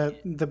now that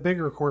the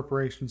bigger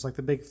corporations, like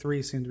the big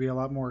three, seem to be a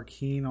lot more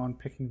keen on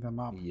picking them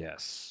up.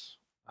 Yes.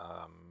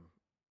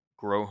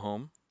 Grow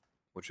Home,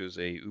 which was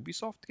a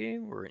Ubisoft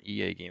game or an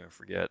EA game, I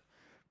forget.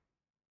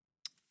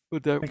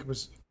 But I think it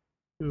was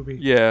Ubi.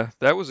 Yeah,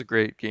 that was a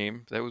great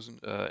game. That was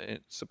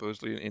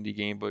supposedly an indie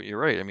game, but you're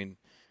right. I mean,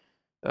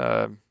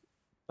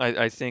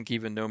 I think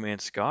even No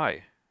Man's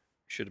Sky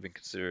should have been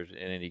considered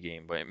an indie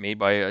game, but made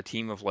by a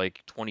team of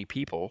like 20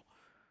 people.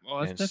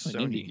 Well, that's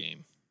definitely an indie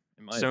game.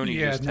 Sony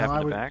just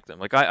happened to back them.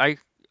 Like I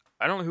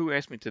don't know who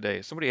asked me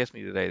today. Somebody asked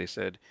me today. They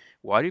said,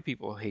 "Why do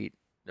people hate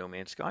No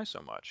Man's Sky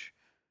so much?"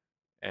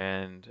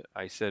 And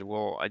I said,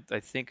 "Well, I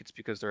think it's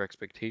because their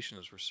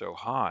expectations were so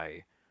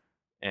high,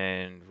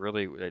 and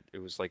really it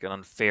was like an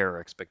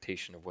unfair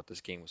expectation of what this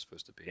game was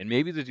supposed to be. And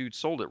maybe the dude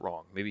sold it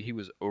wrong. Maybe he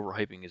was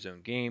overhyping his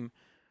own game,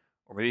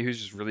 or maybe he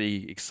was just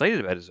really excited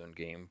about his own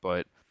game.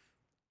 But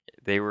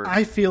they were.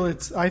 I feel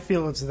it's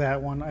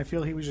that one. I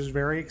feel he was just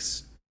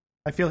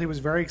I feel he was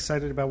very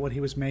excited about what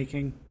he was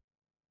making,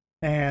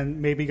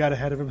 and maybe got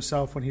ahead of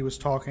himself when he was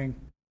talking,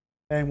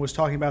 and was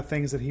talking about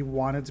things that he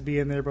wanted to be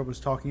in there, but was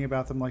talking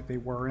about them like they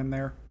were in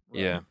there.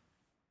 Yeah.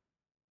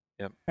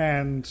 Yep.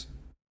 And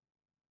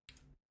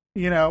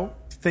you know,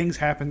 things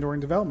happen during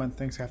development.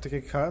 Things have to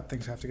get cut.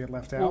 Things have to get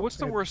left out. Well, what's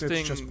the worst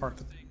thing? It's just part of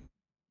the thing.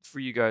 For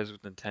you guys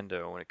with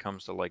Nintendo when it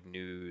comes to like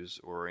news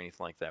or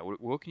anything like that,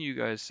 what can you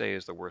guys say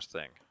is the worst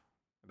thing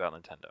about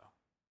Nintendo?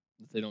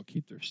 They don't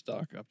keep their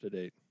stock up to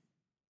date.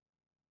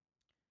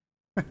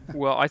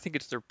 Well, I think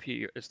it's their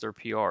PR, it's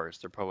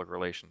their public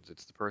relations.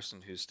 It's the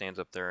person who stands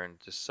up there and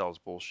just sells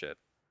bullshit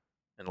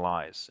and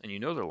lies, and you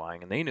know they're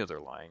lying, and they know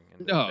they're lying,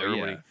 and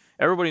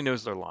everybody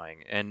knows they're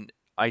lying. And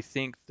I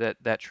think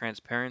that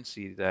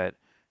transparency that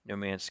No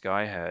Man's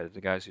Sky had, the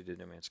guys who did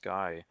No Man's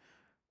Sky,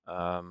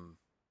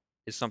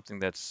 is something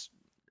that's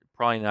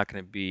probably not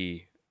going to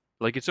be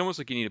like. It's almost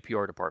like you need a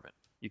PR department.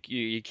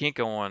 You can't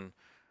go on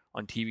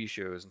TV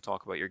shows and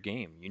talk about your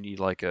game. You need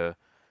like a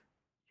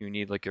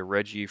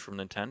Reggie from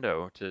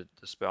Nintendo to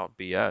spout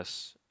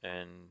BS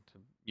and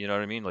you know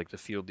what I mean, like to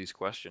field these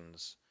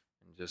questions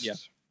and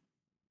just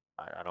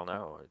I don't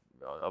know.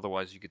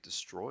 Otherwise, you get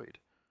destroyed.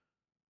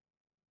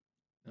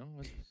 No.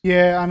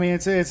 Yeah, I mean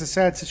it's a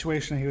sad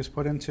situation he was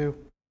put into.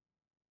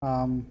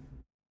 Well,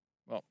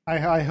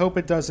 I hope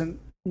it doesn't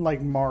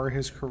like mar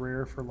his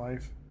career for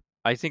life.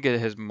 I think it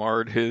has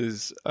marred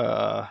his.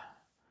 I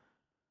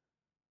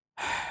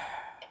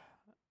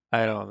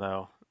don't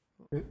know.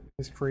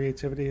 His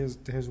creativity,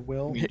 his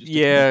will.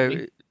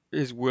 Yeah,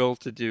 his will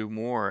to do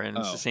more, and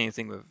it's the same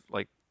thing with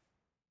like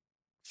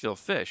Phil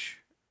Fish.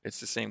 It's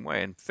the same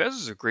way, and Fez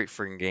is a great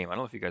friggin' game. I don't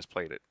know if you guys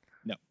played it.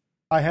 No,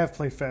 I have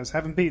played Fez.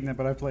 Haven't beaten it,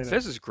 but I've played it.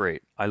 Fez is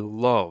great. I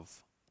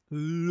love the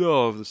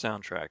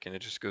soundtrack, and it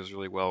just goes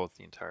really well with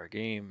the entire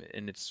game.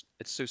 And it's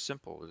so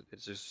simple.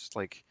 It's just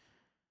like,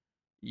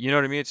 you know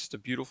what I mean. It's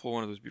just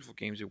one of those beautiful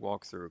games you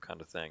walk through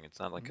kind of thing. It's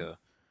not like a,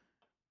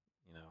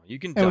 you know, you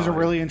can. It was a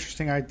really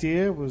interesting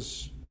idea. It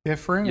was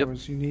different. Yep. It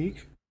was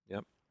unique.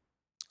 Yep.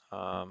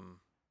 I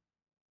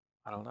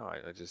don't know.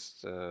 I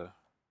just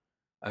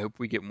I hope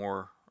we get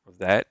more of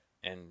that,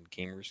 and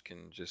gamers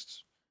can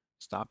just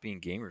stop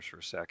being gamers for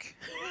a sec,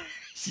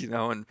 you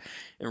know, and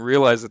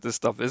realize that this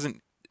stuff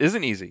isn't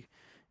easy.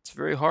 It's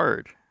very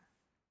hard.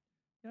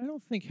 I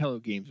don't think Hello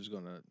Games is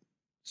going to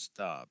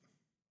stop.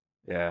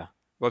 Yeah.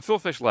 Well, Phil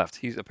Fish left.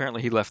 He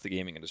left the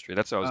gaming industry.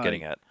 That's what I was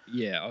getting at.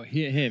 Yeah. Oh,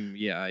 him.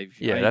 Yeah.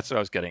 That's what I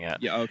was getting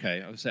at. Yeah.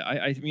 Okay.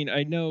 I mean,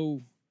 I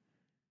know.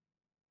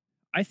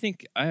 I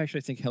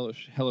actually think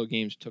Hello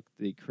Games took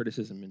the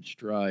criticism in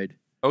stride.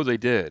 Oh, they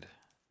did.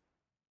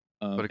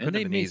 But it couldn't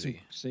have been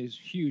easy. Some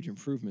huge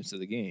improvements to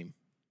the game.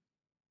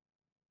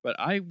 But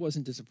I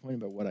wasn't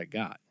disappointed by what I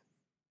got.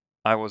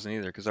 I wasn't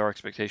either, because our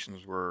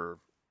expectations were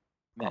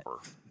proper.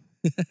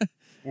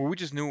 Well, we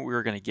just knew what we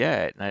were going to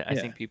get, and I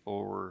think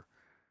people were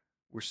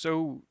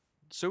so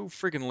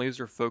friggin'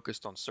 laser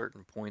focused on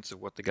certain points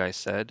of what the guy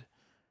said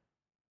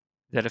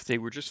that if they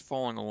were just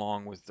following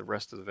along with the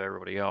rest of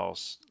everybody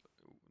else,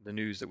 the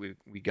news that we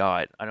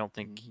got, I don't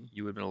think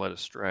you would have been led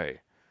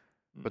astray.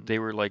 But they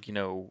were like, you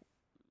know,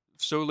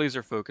 so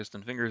laser focused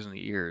and fingers in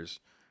the ears.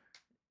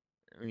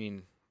 I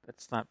mean,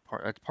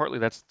 partly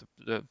that's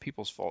the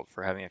people's fault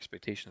for having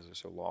expectations that are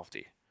so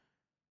lofty.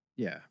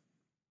 Yeah,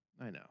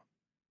 I know.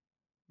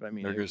 But I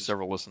mean, there goes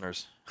several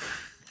listeners.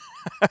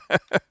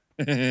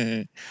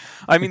 I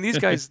mean, these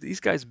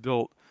guys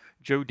built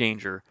Joe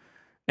Danger,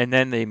 and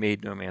then they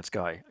made No Man's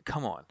Sky.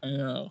 Come on. I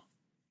know.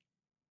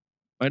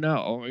 I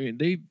know. I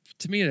mean,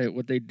 to me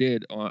what they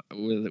did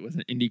with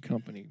an indie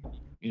company,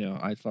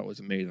 I thought was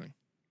amazing.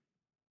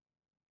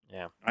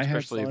 Yeah, I had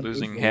especially fun. It was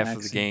losing half of the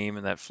relaxing. game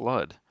in that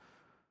flood.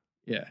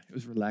 Yeah, it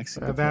was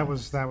relaxing. That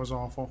was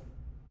awful.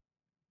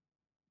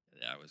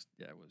 That was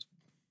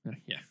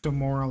yeah.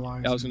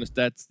 Demoralizing. I was gonna.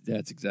 That's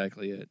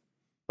exactly it.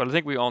 But I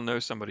think we all know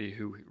somebody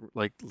who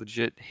like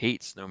legit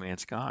hates No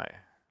Man's Sky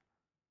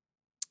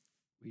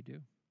We do.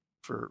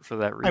 for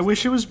that reason. I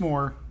wish it was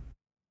more,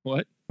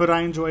 What? but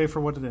I enjoy it for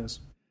what it is.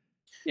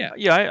 Yeah.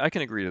 Yeah, I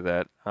can agree to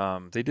that.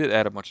 They did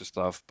add a bunch of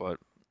stuff, but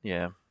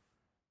yeah.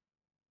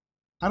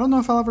 I don't know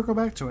if I'll ever go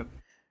back to it.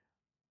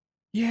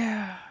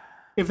 Yeah.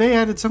 If they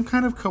added some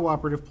kind of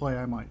cooperative play,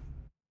 I might.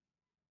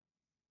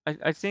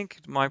 I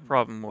think my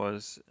problem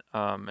was,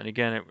 and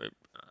again,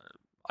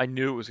 I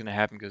knew it was going to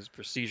happen because it's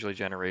procedurally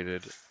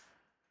generated,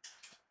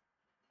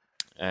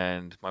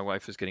 and my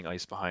wife is getting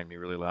ice behind me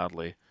really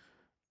loudly.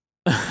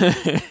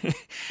 It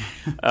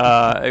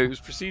was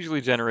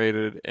procedurally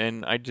generated,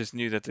 and I just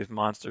knew that the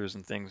monsters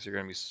and things are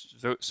going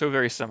to be so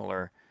very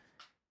similar,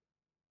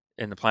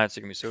 and the planets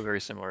are going to be so very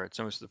similar. It's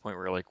almost to the point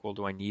where, like, well,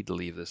 do I need to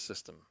leave this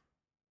system?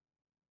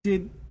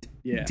 Did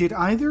Yeah. Did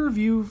either of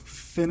you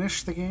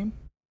finish the game?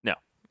 No,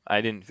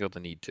 I didn't feel the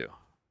need to.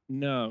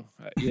 No.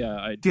 Yeah.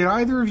 I Did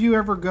either of you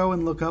ever go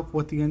and look up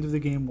what the end of the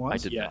game was? I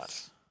did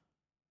Yes.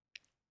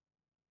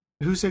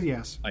 Who said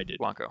yes? I did.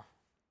 not. Blanco.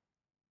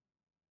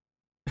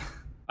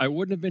 I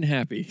wouldn't have been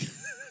happy.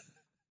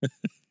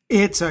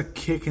 It's a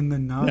kick in the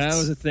nuts. That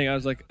was the thing. I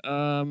was like,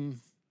 I'm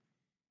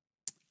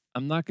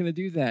not gonna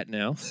do that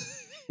now.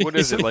 What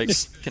is it like?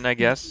 Can I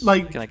guess?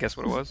 Like- can I guess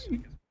what it was?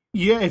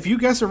 Yeah, if you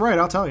guess it right,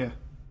 I'll tell you.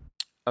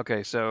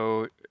 Okay,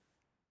 so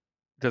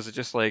does it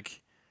just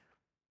like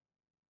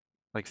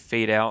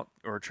fade out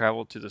or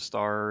travel to the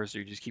stars, or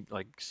you just keep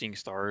like seeing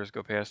stars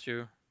go past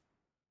you?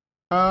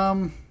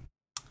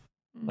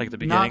 Like the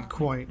beginning? Not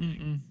quite.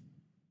 Mm-mm.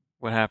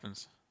 What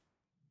happens?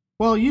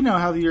 Well, you know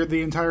how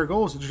the entire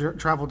goal is to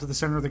travel to the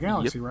center of the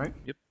galaxy, right?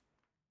 Yep.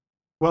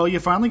 Well, you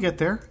finally get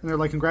there, and they're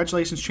like,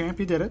 "Congratulations, champ,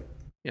 you did it."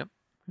 Yep.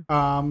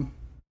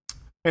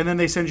 And then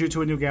they send you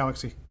to a new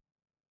galaxy,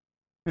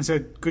 and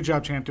said, "Good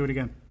job, champ. Do it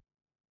again."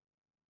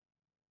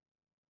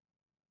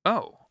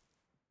 Oh.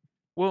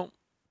 Well.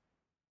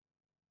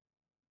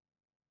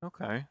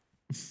 Okay.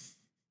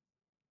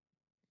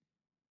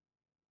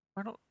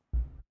 I don't.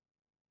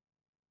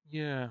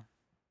 Yeah.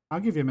 I'll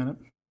give you a minute.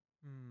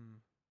 Hmm.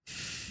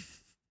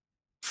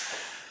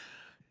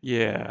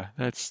 Yeah,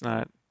 that's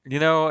not. You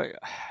know,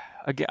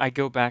 I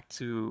go back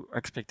to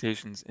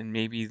expectations, and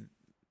maybe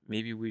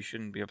we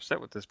shouldn't be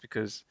upset with this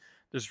because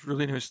there's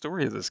really no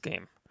story of this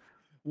game.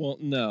 Well,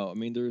 no. I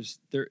mean, there's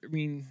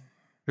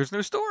There's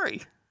no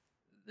story.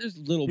 there's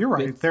little. You're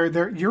right.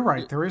 bits- You're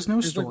right. There is no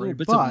There's like story, little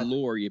bits but of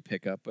lore you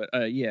pick up, but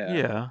yeah.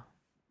 Yeah.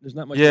 There's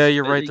not much. Yeah,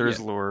 you're right. There is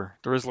yeah. lore.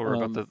 There is lore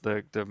Um, about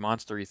the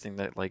monster-y thing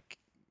that like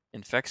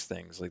infects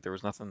things. Like there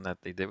was nothing that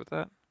they did with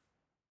that.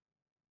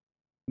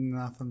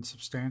 nothing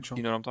substantial.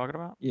 You know what I'm talking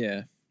about?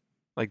 Yeah.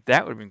 Like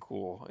that would have been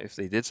cool if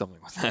they did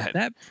something with that.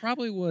 That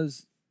probably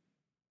was.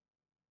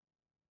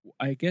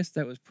 I guess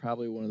that was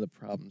probably one of the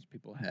problems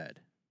people had,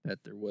 that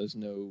there was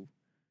no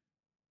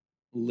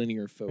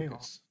linear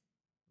focus.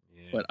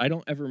 Yeah. But I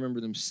don't ever remember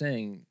them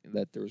saying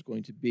that there was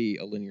going to be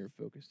a linear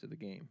focus to the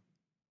game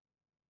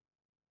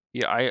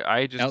Yeah,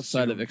 I just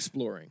outside of assumed-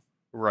 exploring.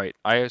 Right.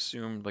 I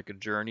assumed like a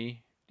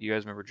Journey. Do you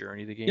guys remember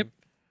Journey, the game? Yep.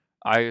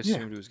 I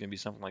assumed it was going to be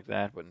something like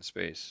that, but in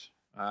space.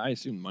 I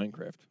assumed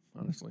Minecraft,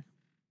 honestly.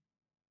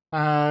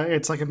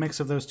 It's like a mix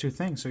of those two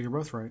things, so you're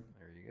both right.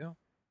 There you go.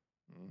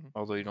 Mm-hmm.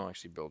 Although you don't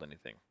actually build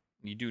anything.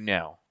 You do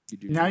now. You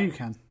do Now you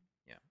can.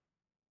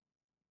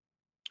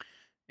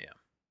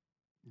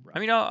 Right. I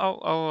mean,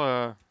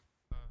 I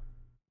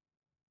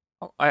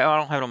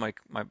don't have it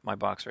on my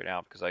box right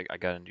now because I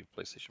got a new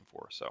PlayStation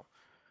 4, so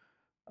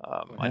What I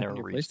happened never to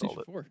your reinstalled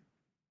PlayStation it. 4?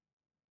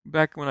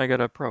 Back when I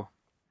got a Pro.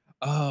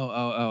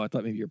 Oh! I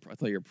thought maybe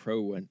your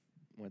Pro went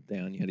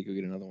down. You had to go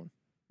get another one.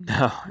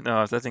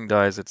 No, if that thing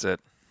dies, it's it.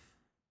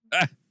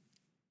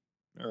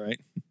 All right.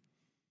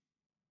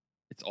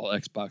 It's all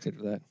Xbox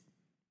after that.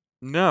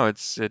 No,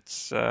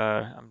 it's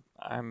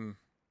I'm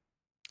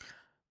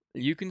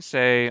you can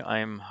say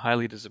I'm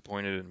highly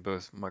disappointed in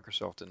both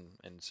Microsoft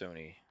and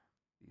Sony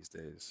these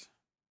days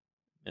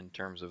in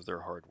terms of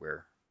their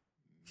hardware.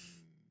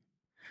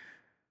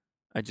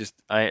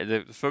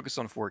 The focus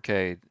on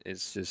 4K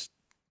is just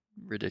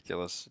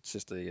ridiculous. It's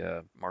just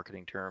a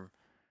marketing term,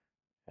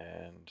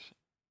 and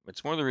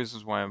it's one of the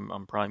reasons why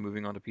I'm probably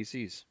moving on to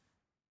PCs,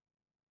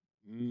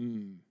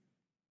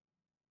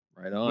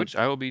 Right on. which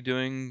I will be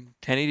doing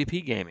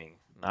 1080p gaming,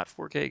 not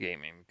 4K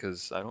gaming,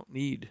 because I don't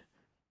need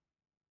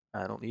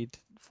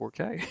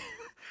 4K.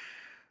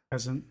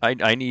 Hasn't.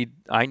 I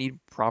need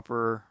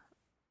proper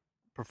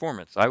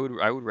performance. I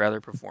would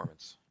rather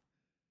performance.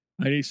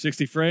 I need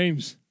 60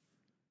 frames.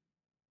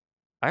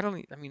 I don't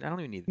even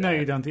need that. No,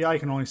 you don't. The eye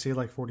can only see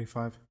like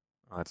 45.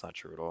 Oh, that's not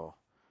true at all.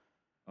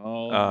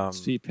 Oh,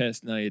 see,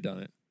 past now you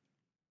done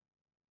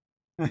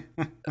it.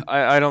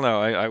 I don't know.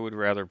 I would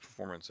rather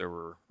performance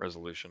over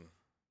resolution.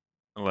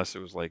 unless it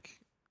was like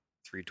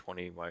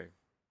 320 by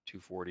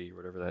 240,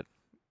 whatever that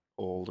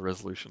old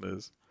resolution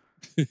is.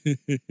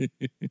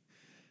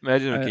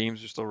 Imagine if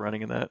games are still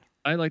running in that.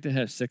 I like to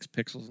have 6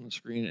 pixels on the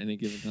screen at any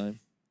given time.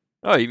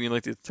 Oh, you mean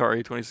like the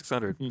Atari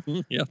 2600?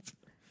 Yep.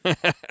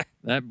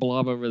 That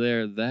blob over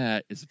there,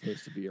 that is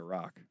supposed to be a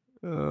rock.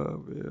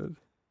 Oh, man.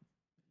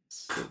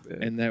 So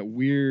bad. And that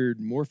weird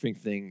morphing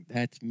thing,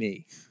 that's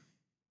me.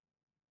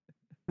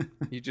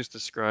 You just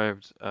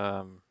described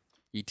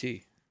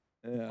E.T.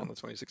 Yeah. on the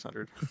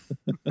 2600.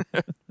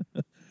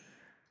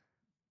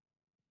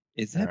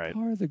 Is that Alright.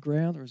 part of the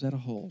ground or is that a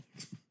hole?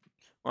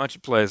 Why don't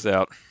you play us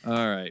out? All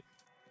right.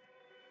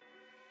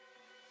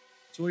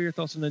 So what are your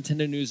thoughts on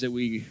Nintendo news that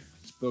we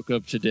spoke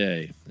of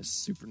today? The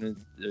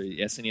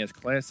SNES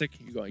Classic,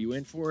 you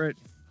in for it?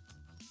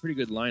 Pretty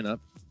good lineup.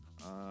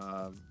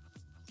 All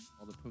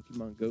the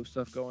Pokemon Go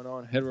stuff going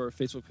on. Head over to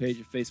our Facebook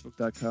page at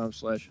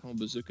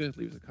facebook.com/homebazooka.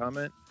 Leave us a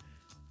comment.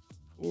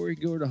 Or you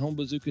can go over to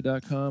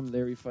homebazooka.com.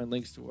 There you find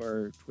links to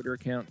our Twitter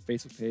account,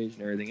 Facebook page,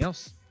 and everything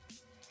else.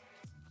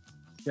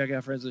 Check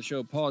out friends of the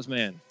show, Pause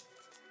Man,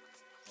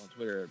 on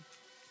Twitter.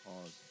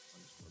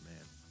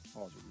 Pause_man.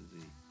 Pause with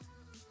a Z.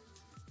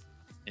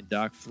 And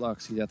Doc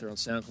Flux, he's out there on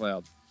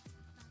SoundCloud,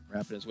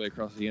 rapping his way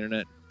across the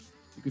internet.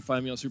 You can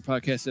find me on Super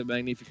Podcast at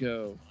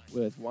Magnifico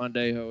with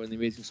Wandejo and the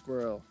Amazing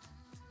Squirrel.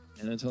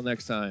 And until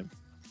next time,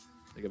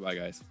 say goodbye,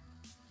 guys.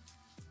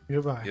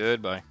 Goodbye.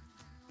 Goodbye.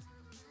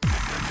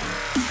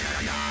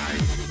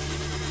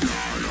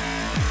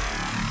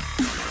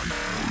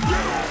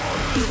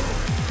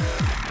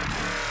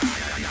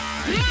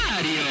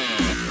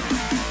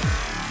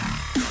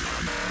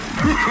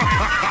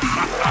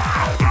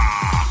 Mario!